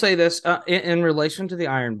I will say this in relation to the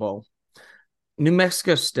Iron Bowl. New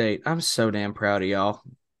Mexico State, I'm so damn proud of y'all.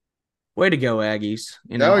 Way to go, Aggies.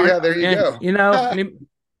 There you go.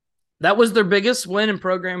 That was their biggest win in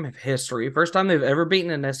program history. First time they've ever beaten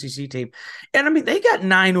an SEC team. And they got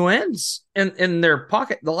 9 wins in their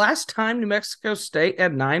pocket. The last time New Mexico State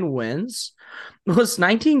had 9 wins was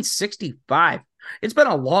 1965. It's been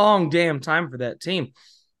a long damn time for that team.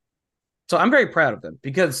 So I'm very proud of them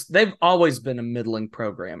because they've always been a middling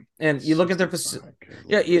program. And you look at their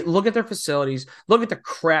you look at their facilities, look at the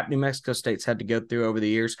crap New Mexico State's had to go through over the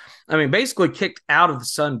years. Basically kicked out of the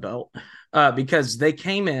Sun Belt because they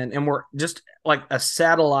came in and were just like a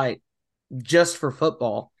satellite just for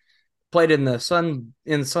football. Played in the Sun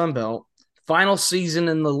Belt, final season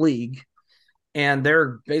in the league, and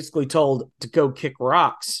they're basically told to go kick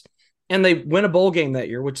rocks. And they win a bowl game that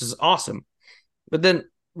year, which is awesome. But then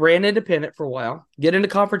ran independent for a while, get into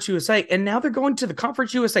Conference USA, and now they're going to the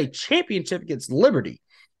Conference USA Championship against Liberty.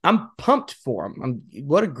 I'm pumped for them.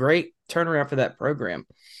 What a great turnaround for that program.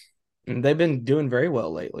 And they've been doing very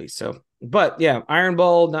well lately. So, but yeah, Iron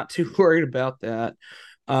Bowl, not too worried about that.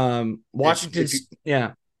 Washington,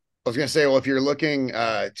 I was going to say, well, if you're looking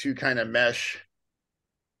to kind of mesh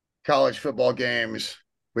college football games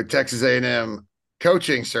with Texas A&M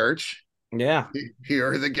coaching search, yeah,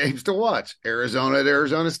 here are the games to watch. Arizona at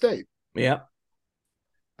Arizona State. Yep.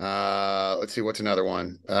 Let's see, what's another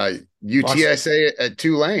one? UTSA at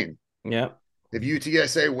Tulane. Yep. If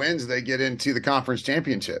UTSA wins, they get into the conference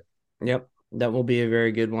championship. Yep. That will be a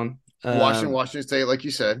very good one. Washington State, like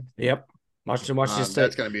you said. Yep. Washington State.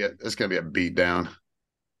 That's gonna be a beat down.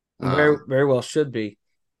 Very, very well should be.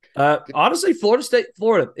 Honestly, Florida State,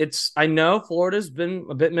 Florida. I know Florida's been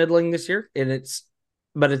a bit middling this year,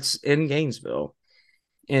 but it's in Gainesville,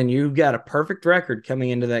 and you've got a perfect record coming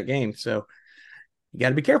into that game, so you got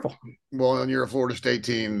to be careful. Well, and you're a Florida State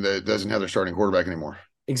team that doesn't have their starting quarterback anymore.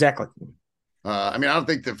 Exactly. I mean, I don't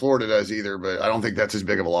think that Florida does either, but I don't think that's as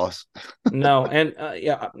big of a loss. No, and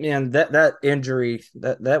yeah, man, that injury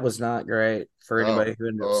that was not great for anybody who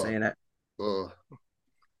ended up saying it.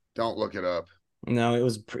 Don't look it up. No, it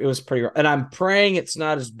was pretty, and I'm praying it's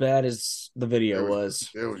not as bad as the video was.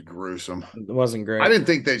 It was gruesome. It wasn't great. I didn't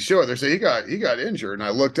think they'd show it. They say he got injured, and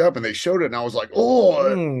I looked up and they showed it, and I was like,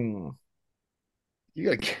 you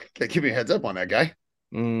gotta give me a heads up on that guy.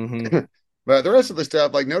 Mm-hmm. But the rest of the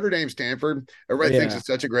stuff, like Notre Dame, Stanford, everybody thinks it's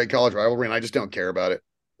such a great college rivalry, and I just don't care about it.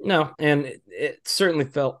 No, and it certainly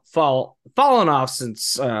felt fallen off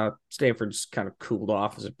since Stanford's kind of cooled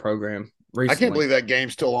off as a program recently. I can't believe that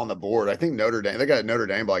game's still on the board. I think they got Notre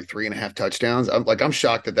Dame by like 3.5 touchdowns. I'm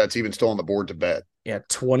shocked that that's even still on the board to bet. Yeah,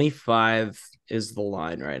 25 is the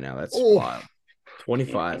line right now. That's wild.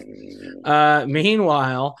 25.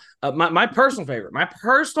 Meanwhile, my personal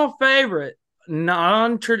favorite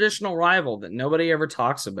non-traditional rival that nobody ever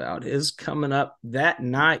talks about is coming up that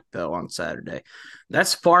night, though, on Saturday.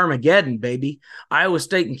 That's Farmageddon, baby. Iowa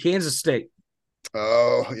State and Kansas State.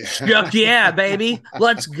 Oh, yeah. Yuck, yeah, baby.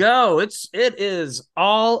 Let's go. It is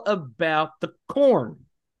all about the corn.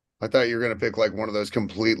 I thought you were going to pick like one of those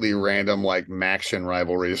completely random like Maxion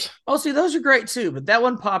rivalries. Oh, see, those are great too. But that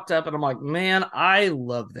one popped up and I'm like, man, I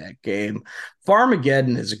love that game.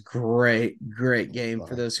 Farmageddon is a great, great game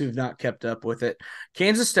for those who've not kept up with it.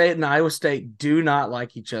 Kansas State and Iowa State do not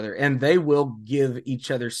like each other, and they will give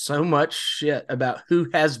each other so much shit about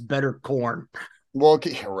who has better corn. Well,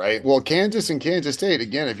 right. Well, Kansas and Kansas State,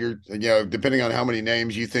 again, if you're, depending on how many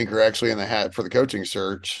names you think are actually in the hat for the coaching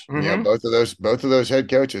search, both of those head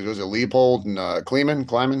coaches, was it Leopold and Kleiman,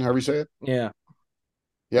 however you say it? Yeah.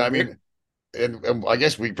 Yeah. I mean, and I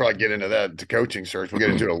guess we could probably get into that to coaching search. We'll get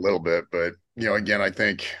into it a little bit, but again, I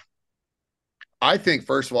think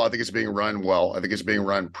first of all, I think it's being run well. I think it's being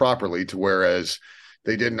run properly to whereas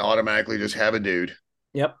they didn't automatically just have a dude.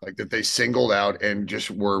 Yep. Like that they singled out and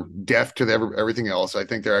just were deaf to everything else. I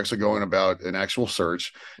think they're actually going about an actual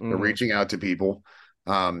search. They're reaching out to people.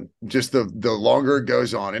 Just the longer it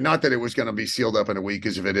goes on, and not that it was going to be sealed up in a week,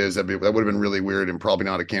 because if it is, that would have been really weird and probably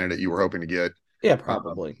not a candidate you were hoping to get. Yeah,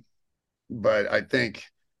 probably. But I think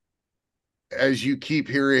as you keep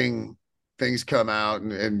hearing things come out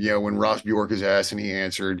and when Ross Bjork is asked and he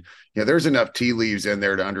answered, there's enough tea leaves in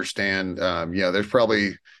there to understand, there's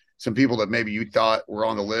probably some people that maybe you thought were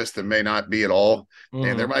on the list that may not be at all.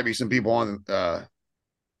 And there might be some people on that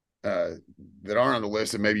aren't on the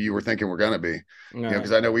list that maybe you were thinking were going to be,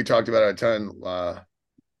 because I know we talked about it a ton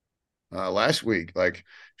last week. Like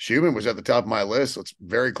Schumann was at the top of my list. So it's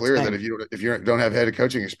very clear that if you don't have head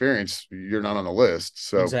coaching experience, you're not on the list.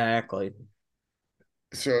 So exactly.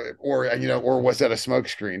 So, or was that a smoke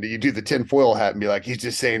screen? Do you do the tinfoil hat and be like, he's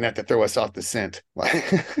just saying that to throw us off the scent?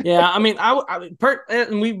 Yeah, I mean,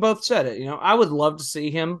 and we both said it. I would love to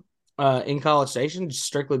see him in College Station,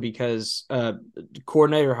 strictly because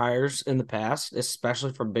coordinator hires in the past,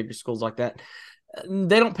 especially from bigger schools like that,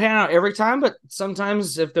 they don't pan out every time. But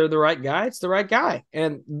sometimes, if they're the right guy, it's the right guy.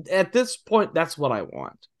 And at this point, that's what I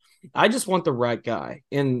want. I just want the right guy,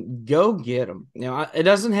 and go get him. It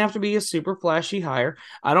doesn't have to be a super flashy hire.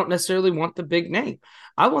 I don't necessarily want the big name.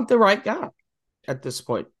 I want the right guy at this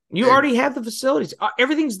point. You already have the facilities.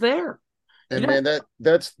 Everything's there. And man,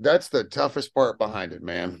 that's the toughest part behind it,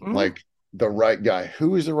 man. Mm-hmm. Like the right guy.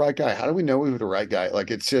 Who is the right guy? How do we know who's the right guy?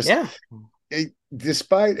 Like it's just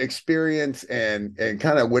despite experience and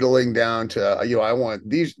kind of whittling down to I want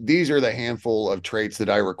these are the handful of traits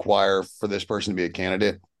that I require for this person to be a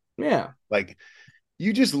candidate. Yeah. Like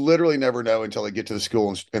you just literally never know until they get to the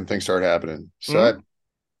school and things start happening. So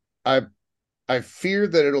I fear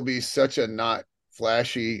that it'll be such a not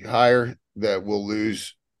flashy hire that we'll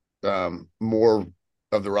lose more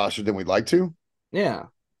of the roster than we'd like to. Yeah.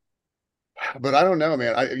 But I don't know,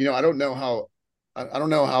 man. I don't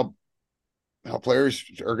know how players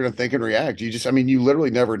are going to think and react. You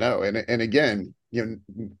literally never know. And again,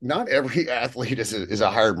 not every athlete is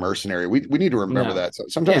a hired mercenary. We need to remember that. So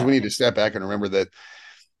sometimes we need to step back and remember that,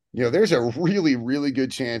 there's a really, really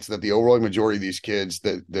good chance that the overwhelming majority of these kids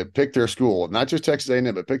that pick their school, not just Texas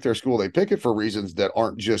A&M, but pick their school, they pick it for reasons that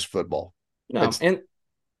aren't just football. No,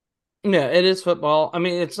 it is football. I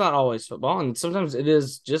mean, it's not always football, and sometimes it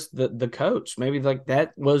is just the coach. Maybe like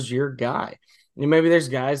that was your guy. maybe there's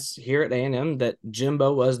guys here at A&M that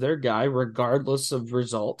Jimbo was their guy regardless of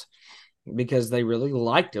result because they really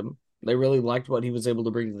liked him. They really liked what he was able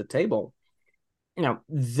to bring to the table.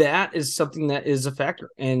 That is something that is a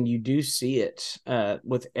factor, and you do see it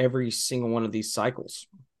with every single one of these cycles.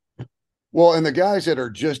 Well, and the guys that are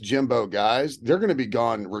just Jimbo guys, they're going to be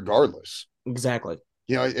gone regardless. Exactly.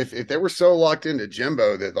 If they were so locked into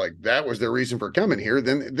Jimbo that like that was their reason for coming here,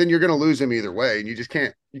 then you're going to lose him either way, and you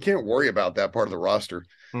can't worry about that part of the roster.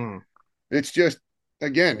 It's just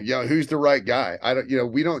again, who's the right guy? I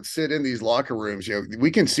don't, we don't sit in these locker rooms. We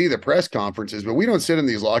can see the press conferences, but we don't sit in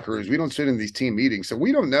these locker rooms. We don't sit in these team meetings, so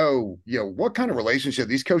we don't know, what kind of relationship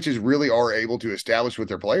these coaches really are able to establish with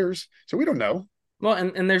their players. So we don't know. Well,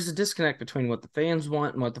 and there's a disconnect between what the fans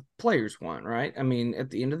want and what the players want, right? I mean,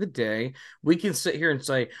 at the end of the day, we can sit here and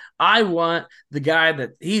say, I want the guy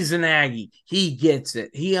that he's an Aggie. He gets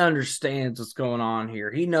it. He understands what's going on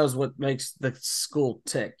here. He knows what makes the school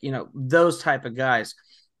tick. Those type of guys.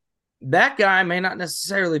 That guy may not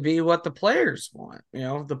necessarily be what the players want.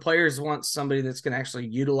 The players want somebody that's going to actually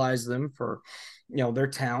utilize them for, their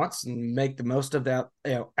talents and make the most of that,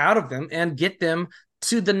 out of them and get them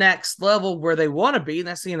to the next level where they want to be, and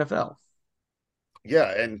that's the NFL.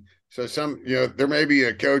 Yeah, and so there may be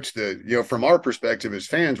a coach that, from our perspective as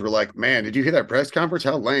fans, we're like, man, did you hear that press conference?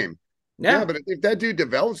 How lame. Yeah, but if that dude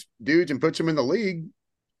develops dudes and puts them in the league,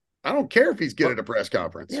 I don't care if he's good at a press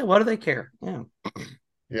conference. Yeah, what do they care? Yeah.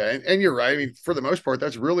 Yeah, and you're right. I mean, for the most part,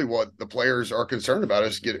 that's really what the players are concerned about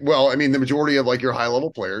is getting – well, I mean, the majority of like your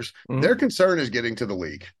high-level players, their concern is getting to the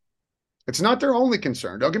league. It's not their only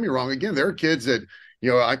concern. Don't get me wrong. Again, there are kids that –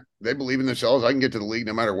 they believe in themselves. I can get to the league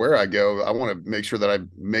no matter where I go. I want to make sure that I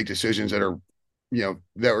make decisions that are,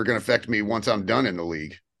 that are going to affect me once I'm done in the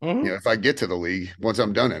league. If I get to the league, once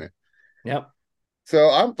I'm done in it. Yep. So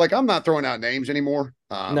I'm not throwing out names anymore.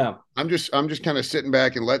 No, I'm just kind of sitting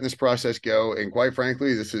back and letting this process go. And quite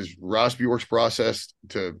frankly, this is Ross Bjork's process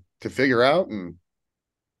to figure out. And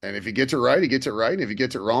if he gets it right, he gets it right. And if he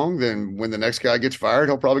gets it wrong, then when the next guy gets fired,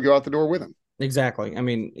 he'll probably go out the door with him. Exactly. I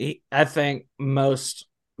mean, I think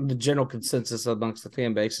the general consensus amongst the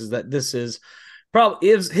fan base is that this is probably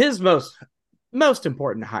his most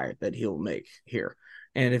important hire that he'll make here.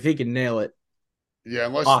 And if he can nail it, yeah,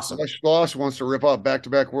 unless Loss wants to rip off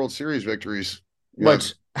back-to-back World Series victories,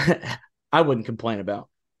 which I wouldn't complain about.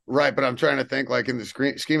 Right, but I'm trying to think, like in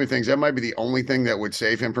the scheme of things, that might be the only thing that would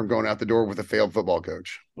save him from going out the door with a failed football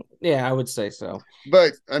coach. Yeah, I would say so.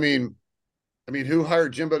 But I mean, who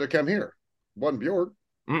hired Jimbo to come here? Wasn't Bjork.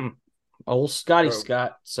 Old Scotty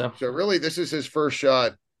Scott. So really, this is his first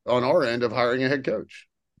shot on our end of hiring a head coach.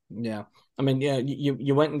 Yeah. I mean, yeah,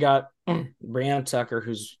 you went and got Breanna Tucker,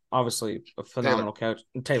 who's obviously a phenomenal coach.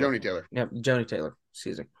 Joni Taylor. Yeah, Joni Taylor.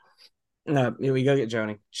 Excuse me. No, we go get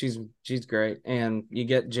Joni. She's great. And you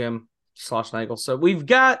get Jim Schlossnagle. So we've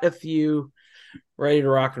got a few ready to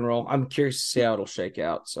rock and roll. I'm curious to see how it'll shake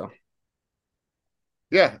out. So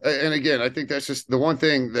yeah, and again, I think that's just the one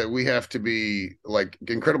thing that we have to be like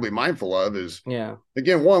incredibly mindful of is,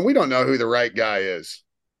 again, one, we don't know who the right guy is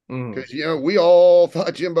because we all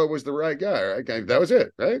thought Jimbo was the right guy, right? That was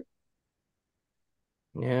it, right?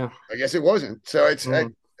 Yeah, I guess it wasn't. So it's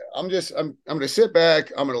I'm going to sit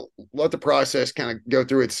back. I'm going to let the process kind of go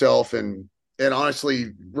through itself, and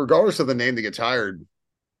honestly, regardless of the name that gets hired,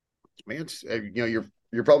 man, it's,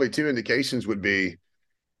 you're probably two indications would be,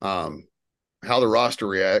 how the roster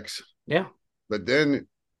reacts. Yeah. But then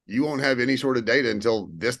you won't have any sort of data until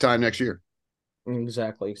this time next year.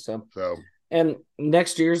 Exactly. So And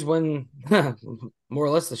next year's when more or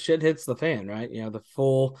less the shit hits the fan, right? You know, the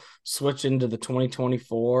full switch into the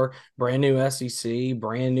 2024 brand new SEC,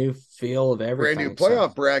 brand new feel of everything. Brand new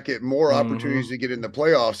playoff bracket, more opportunities to get in the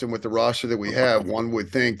playoffs. And with the roster that we have, one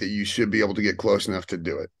would think that you should be able to get close enough to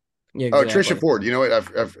do it. Yeah, exactly. Oh, Trisha Ford. You know what?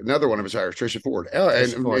 I've another one of his hires, Trisha Ford.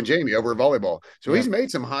 And Jamie over at volleyball. So he's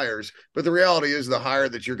made some hires, but the reality is the hire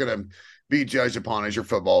that you're going to be judged upon is your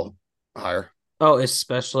football hire. Oh,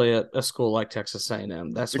 especially at a school like Texas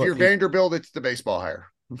A&M. That's if you're Vanderbilt, it's the baseball hire.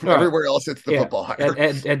 Right. Everywhere else, it's the football hire.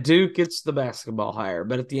 At Duke, it's the basketball hire.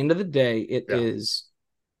 But at the end of the day, it is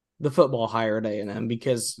the football hire at A&M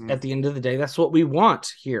because at the end of the day, that's what we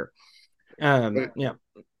want here.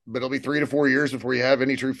 But it'll be 3 to 4 years before you have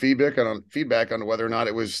any true feedback on whether or not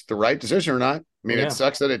it was the right decision or not. I mean, it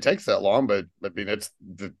sucks that it takes that long, but I mean, it's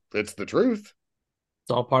the truth. It's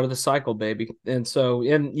all part of the cycle, baby. And so,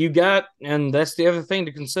 and that's the other thing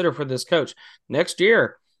to consider for this coach. Next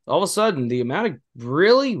year, all of a sudden, the amount of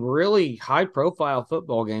really, really high-profile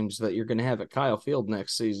football games that you're going to have at Kyle Field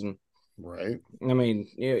next season. Right. I mean,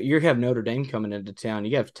 you have Notre Dame coming into town.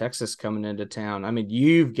 You have Texas coming into town. I mean,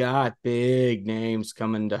 you've got big names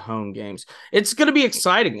coming to home games. It's going to be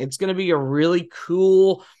exciting. It's going to be a really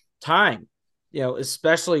cool time,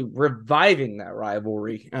 especially reviving that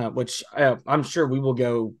rivalry, which I'm sure we will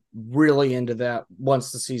go really into that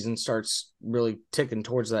once the season starts really ticking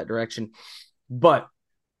towards that direction. But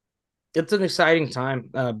it's an exciting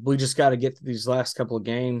time. We just got to get to these last couple of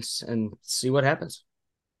games and see what happens.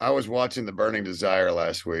 I was watching The Burning Desire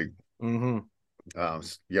last week. Mm-hmm.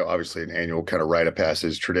 Obviously an annual kind of rite of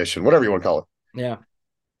passage tradition, whatever you want to call it. Yeah.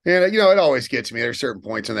 And it always gets me. There's certain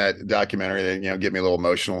points in that documentary that get me a little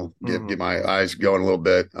emotional, get my eyes going a little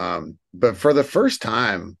bit. But for the first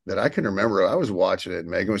time that I can remember, I was watching it, and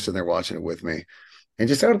Megan was sitting there watching it with me, and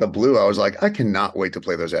just out of the blue, I was like, I cannot wait to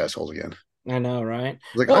play those assholes again. I know, right?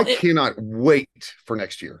 I cannot wait for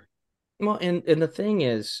next year. Well, and the thing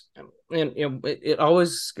is, and it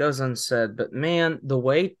always goes unsaid, but man, the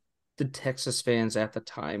way the Texas fans at the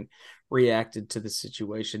time reacted to the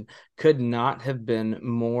situation could not have been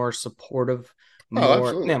more supportive.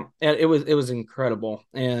 Absolutely. And it was incredible.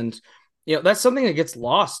 And that's something that gets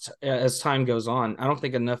lost as time goes on. I don't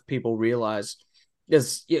think enough people realize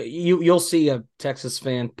is you'll see a Texas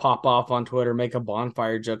fan pop off on Twitter, make a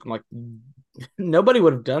bonfire joke. I'm like, nobody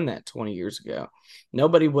would have done that 20 years ago.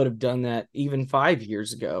 Nobody would have done that even 5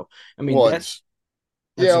 years ago. I mean, that's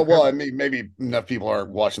incredible. I mean, maybe enough people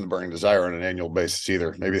aren't watching The Burning Desire on an annual basis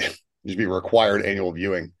either. Maybe they just be required annual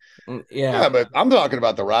viewing. Yeah, but I'm talking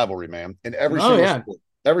about the rivalry, man. In every single sport,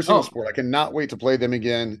 every single sport. I cannot wait to play them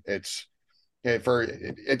again. It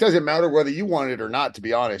doesn't matter whether you want it or not, to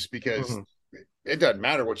be honest, because it doesn't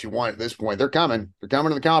matter what you want at this point. They're coming. They're coming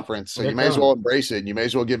to the conference, so you may as well embrace it. And you may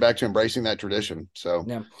as well get back to embracing that tradition. So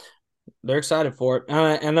yeah, they're excited for it.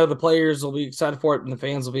 I know the players will be excited for it, and the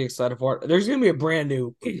fans will be excited for it. There's going to be a brand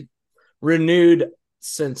new, renewed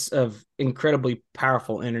sense of incredibly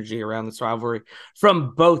powerful energy around this rivalry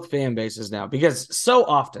from both fan bases now, because so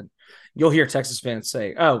often you'll hear Texas fans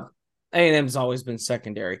say, "Oh, A&M's always been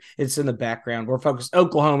secondary. It's in the background. We're focused.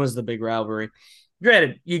 Oklahoma's the big rivalry."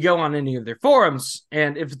 Granted, you go on any of their forums,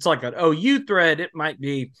 and if it's like an OU thread, it might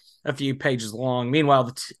be a few pages long. Meanwhile,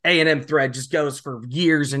 the A&M thread just goes for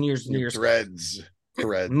years and years and years. Threads.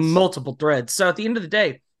 Multiple threads. So at the end of the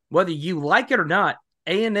day, whether you like it or not,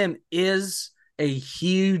 A&M is a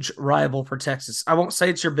huge rival for Texas. I won't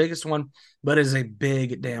say it's your biggest one, but it's a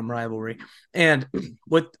big damn rivalry. And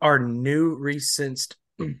with our new recent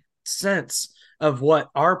sense of what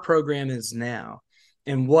our program is now,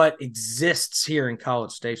 and what exists here in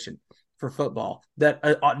College Station for football that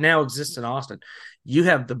now exists in Austin, you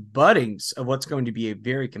have the buddings of what's going to be a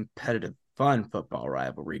very competitive, fun football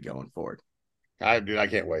rivalry going forward. I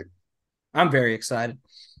can't wait. I'm very excited.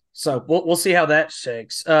 So we'll see how that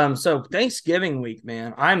shakes. So Thanksgiving week,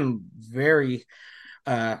 man, I'm very,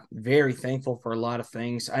 very thankful for a lot of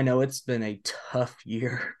things. I know it's been a tough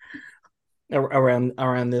year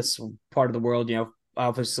around this part of the world.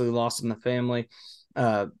 Obviously lost in the family.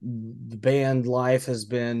 The band life has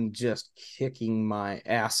been just kicking my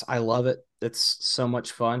ass. I love it. It's so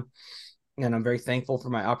much fun, and I'm very thankful for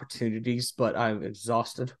my opportunities, but I'm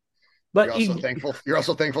exhausted. But you're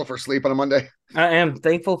also thankful for sleep on a Monday. I am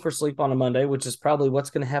thankful for sleep on a Monday, which is probably what's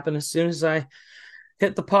going to happen as soon as I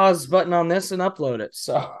hit the pause button on this and upload it.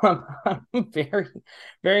 So I'm very,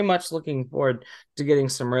 very much looking forward to getting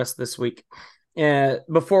some rest this week.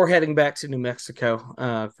 Before heading back to New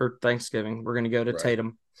Mexico for Thanksgiving, we're going to go to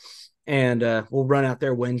Tatum, and we'll run out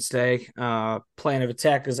there Wednesday. Plan of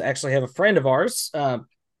attack is actually have a friend of ours,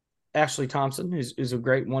 Ashley Thompson, who's a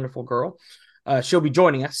great, wonderful girl. She'll be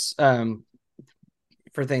joining us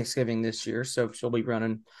for Thanksgiving this year, so she'll be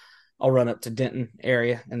running. I'll run up to Denton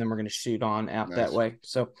area, and then we're going to shoot on out that way.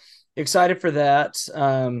 So excited for that.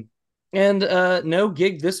 And no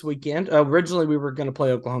gig this weekend. Originally, we were going to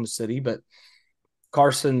play Oklahoma City, but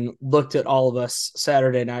Carson looked at all of us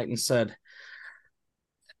Saturday night and said,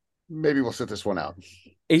 maybe we'll sit this one out.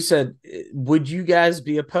 He said, would you guys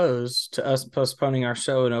be opposed to us postponing our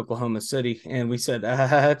show in Oklahoma City? And we said,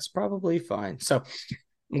 it's probably fine. So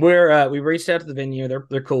we reached out to the venue.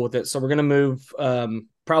 They're cool with it. So we're going to move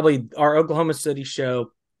probably our Oklahoma City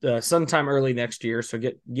show sometime early next year. So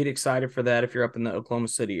get excited for that if you're up in the Oklahoma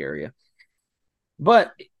City area.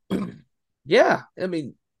 But yeah, I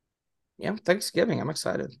mean, Thanksgiving. I'm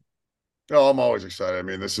excited. Oh, I'm always excited. I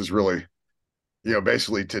mean, this is really,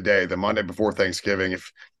 basically today, the Monday before Thanksgiving.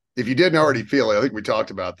 If you didn't already feel it, I think we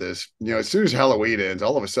talked about this. As soon as Halloween ends,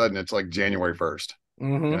 all of a sudden it's like January 1st.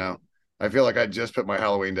 Mm-hmm. I feel like I just put my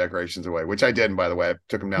Halloween decorations away, which I didn't, by the way. I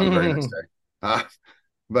took them down the very next day.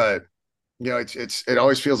 But it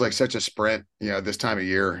always feels like such a sprint, this time of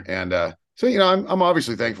year. And so, I'm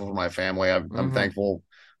obviously thankful for my family. I'm thankful,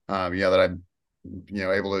 that I'm,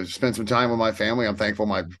 able to spend some time with my family. I'm thankful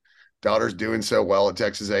my daughter's doing so well at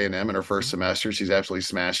Texas A&M in her first semester. She's absolutely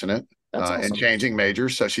smashing it. That's awesome. And changing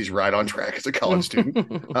majors, so she's right on track as a college student.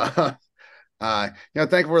 Thankful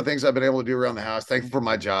for things I've been able to do around the house. Thankful for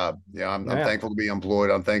my job. I'm thankful to be employed.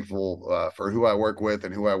 I'm thankful for who I work with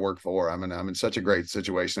and who I work for. I'm in such a great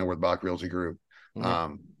situation with Bach Realty Group.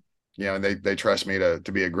 And they trust me to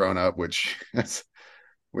be a grown up, which it's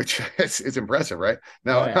impressive, right?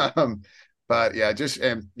 No, but yeah,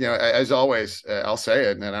 as always, I'll say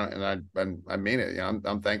it, and I mean it.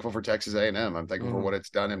 I'm thankful for Texas A&M. I'm thankful for what it's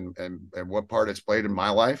done and what part it's played in my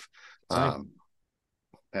life.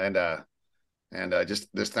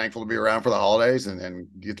 Just thankful to be around for the holidays and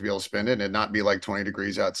get to be able to spend it and not be like 20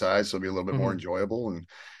 degrees outside, so it'll be a little bit more enjoyable. And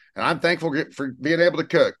I'm thankful for being able to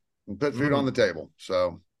cook and put food on the table.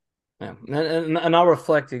 So. Yeah, and I'll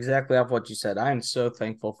reflect exactly off what you said. I am so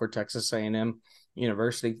thankful for Texas A&M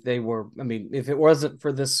University. If it wasn't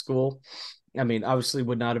for this school, obviously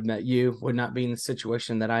would not have met you, would not be in the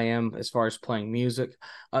situation that I am as far as playing music.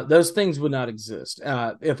 Those things would not exist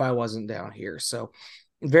if I wasn't down here. So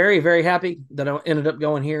very, very happy that I ended up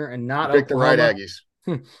going here and not Pick Oklahoma. The right Aggies.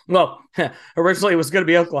 Well, originally it was going to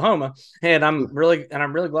be Oklahoma, and I'm really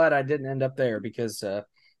glad I didn't end up there because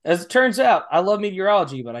as it turns out, I love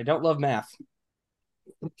meteorology, but I don't love math.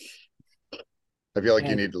 I feel like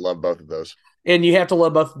you need to love both of those. And you have to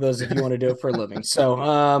love both of those if you want to do it for a living.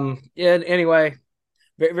 So, anyway,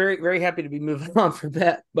 very, very, very happy to be moving on from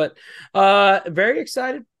that. But very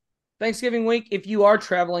excited. Thanksgiving week. If you are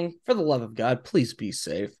traveling, for the love of God, please be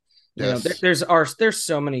safe. Yes. There's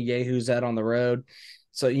so many yahoos out on the road.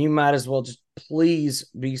 So you might as well just please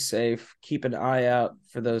be safe. Keep an eye out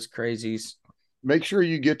for those crazies. Make sure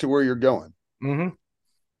you get to where you're going. Mm-hmm.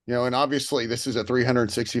 And obviously this is a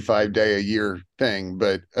 365 day a year thing,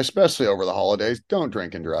 but especially over the holidays, don't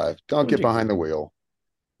drink and drive. Don't get behind the wheel.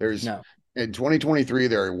 In 2023,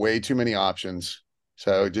 there are way too many options.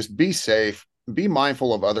 So just be safe, be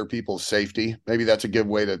mindful of other people's safety. Maybe that's a good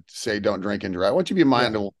way to say, don't drink and drive. I want you to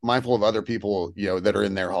be mindful of other people, that are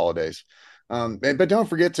in their holidays. But don't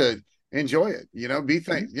forget to enjoy it,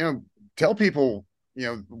 tell people,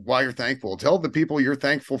 why you're thankful. Tell the people you're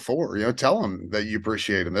thankful for. Tell them that you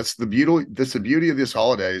appreciate them. That's the beauty of these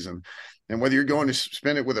holidays. And whether you're going to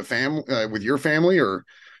spend it with a family, with your family, or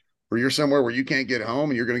you're somewhere where you can't get home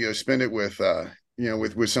and you're going to go spend it with,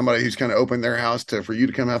 with somebody who's kind of opened their house for you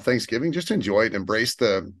to come have Thanksgiving, just enjoy it. Embrace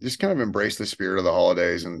the spirit of the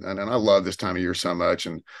holidays. And I love this time of year so much.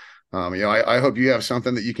 And I hope you have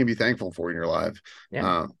something that you can be thankful for in your life.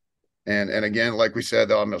 Yeah. And again, like we said,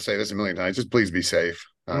 though, I'm going to say this a million times, just please be safe.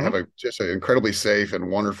 Have an incredibly safe and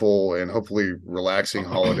wonderful and hopefully relaxing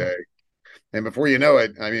holiday. And before you know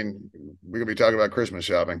it, we're going to be talking about Christmas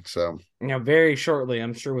shopping. So, very shortly,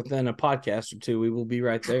 I'm sure within a podcast or two, we will be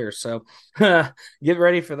right there. So get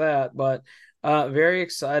ready for that. But very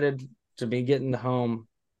excited to be getting home,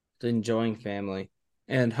 to enjoying family.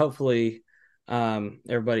 And hopefully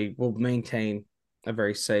everybody will maintain a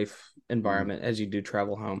very safe environment as you do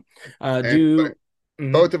travel home.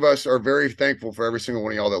 Both of us are very thankful for every single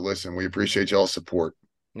one of y'all that listen. We appreciate y'all's support.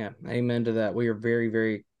 Yeah, amen to that. We are very,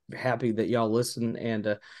 very happy that y'all listen,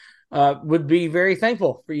 and would be very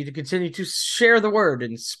thankful for you to continue to share the word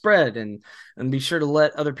and spread and be sure to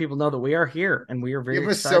let other people know that we are here and we are very excited.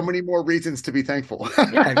 Give us so many more reasons to be thankful.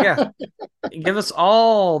 yeah. Give us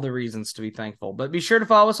all the reasons to be thankful, but be sure to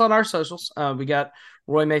follow us on our socials. We got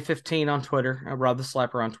Roy May 15 on Twitter, Rob the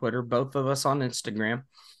Slapper on Twitter, both of us on Instagram,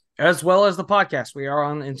 as well as the podcast. We are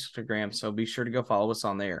on Instagram, so be sure to go follow us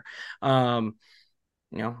on there.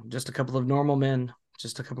 Just a couple of normal men,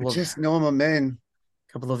 normal men.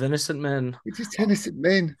 Couple of innocent men. We're just innocent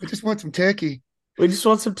men. We just want some turkey. We just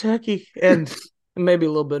want some turkey and maybe a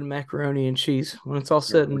little bit of macaroni and cheese when it's all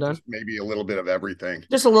said and done. Maybe a little bit of everything.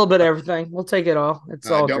 Just a little bit of everything. We'll take it all.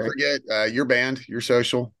 It's all Don't great. forget your band, your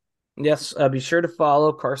social. Yes, be sure to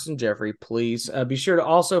follow Carson Jeffrey, please. Be sure to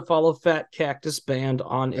also follow Fat Cactus Band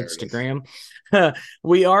on Instagram.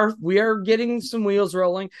 We are getting some wheels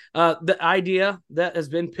rolling. The idea that has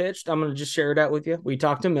been pitched, I'm going to just share it out with you. We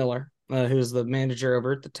talked to Miller, who's the manager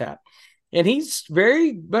over at the Tap, and he's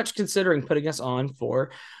very much considering putting us on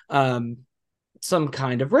for some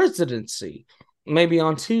kind of residency, maybe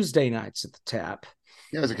on Tuesday nights at the Tap.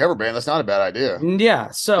 Yeah, as a cover band, that's not a bad idea.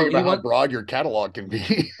 Yeah, so think about how broad your catalog can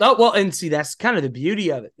be. Oh well, and see, that's kind of the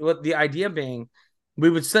beauty of it. What the idea being, we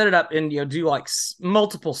would set it up and do like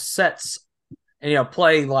multiple sets, and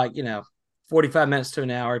play 45 minutes to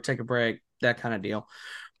an hour, take a break, that kind of deal.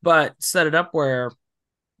 but set it up where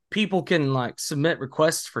people can like submit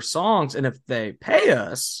requests for songs, and if they pay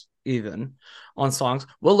us even on songs,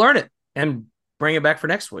 we'll learn it and bring it back for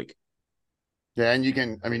next week. Yeah, and you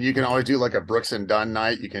can always do like a Brooks and Dunn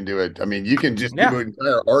night. You can do it. I mean, you can just Yeah. do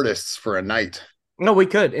entire artists for a night. No, we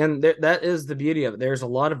could, and that is the beauty of it. There's a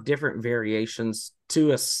lot of different variations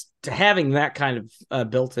to us to having that kind of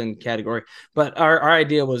built-in category. But our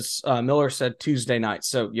idea was Miller said Tuesday night,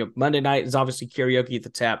 so Monday night is obviously karaoke at the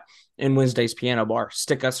Tap, and Wednesday's piano bar.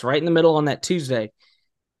 Stick us right in the middle on that Tuesday,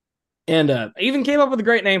 and I even came up with a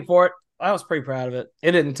great name for it. I was pretty proud of it.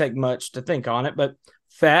 It didn't take much to think on it, but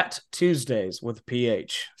Fat Tuesdays with a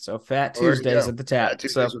PH. So Fat Tuesdays at the Tap. Fat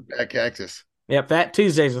Tuesdays with Fat Cactus. Yeah, Fat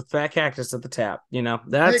Tuesdays with Fat Cactus at the Tap.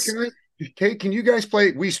 That's. Hey, can you guys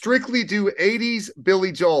play? We strictly do 80s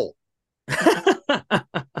Billy Joel.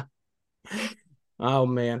 Oh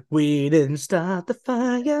man, we didn't start the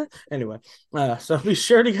fire. Anyway, so be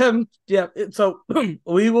sure to come. Yeah, so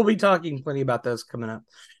we will be talking plenty about those coming up.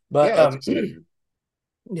 But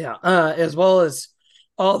as well as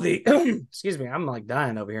all the excuse me, I'm like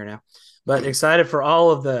dying over here now. But excited for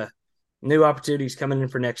all of the new opportunities coming in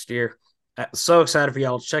for next year. So excited for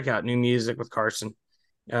y'all to check out new music with Carson,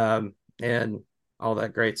 and all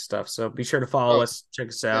that great stuff. So be sure to follow us, check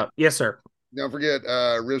us out. Yes, sir. Don't forget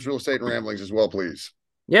Ribs Real Estate and Ramblings as well, please.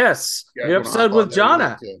 Yes, new episode with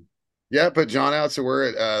Jonna. Yeah, put John out. So we're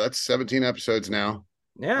at that's 17 episodes now.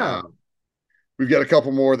 Yeah. We've got a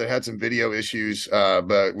couple more that had some video issues,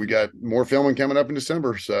 but we got more filming coming up in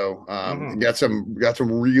December. So got some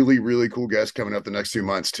really, really cool guests coming up the next 2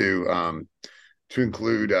 months too, to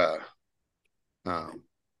include I'm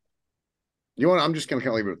just gonna kind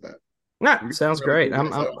of leave it at that. Nah, sounds great. I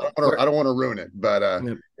don't want to ruin it, but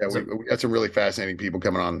we got some really fascinating people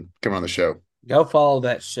coming on the show. Go follow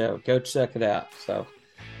that show. Go check it out. So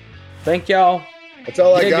thank y'all. That's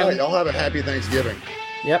all I got. Y'all have a happy Thanksgiving.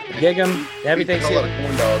 Yep. Gig 'em. Happy Thanksgiving. Eat the hell out of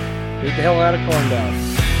corn dog. Eat the hell out of corn dog.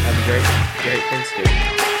 Have a great Thanksgiving.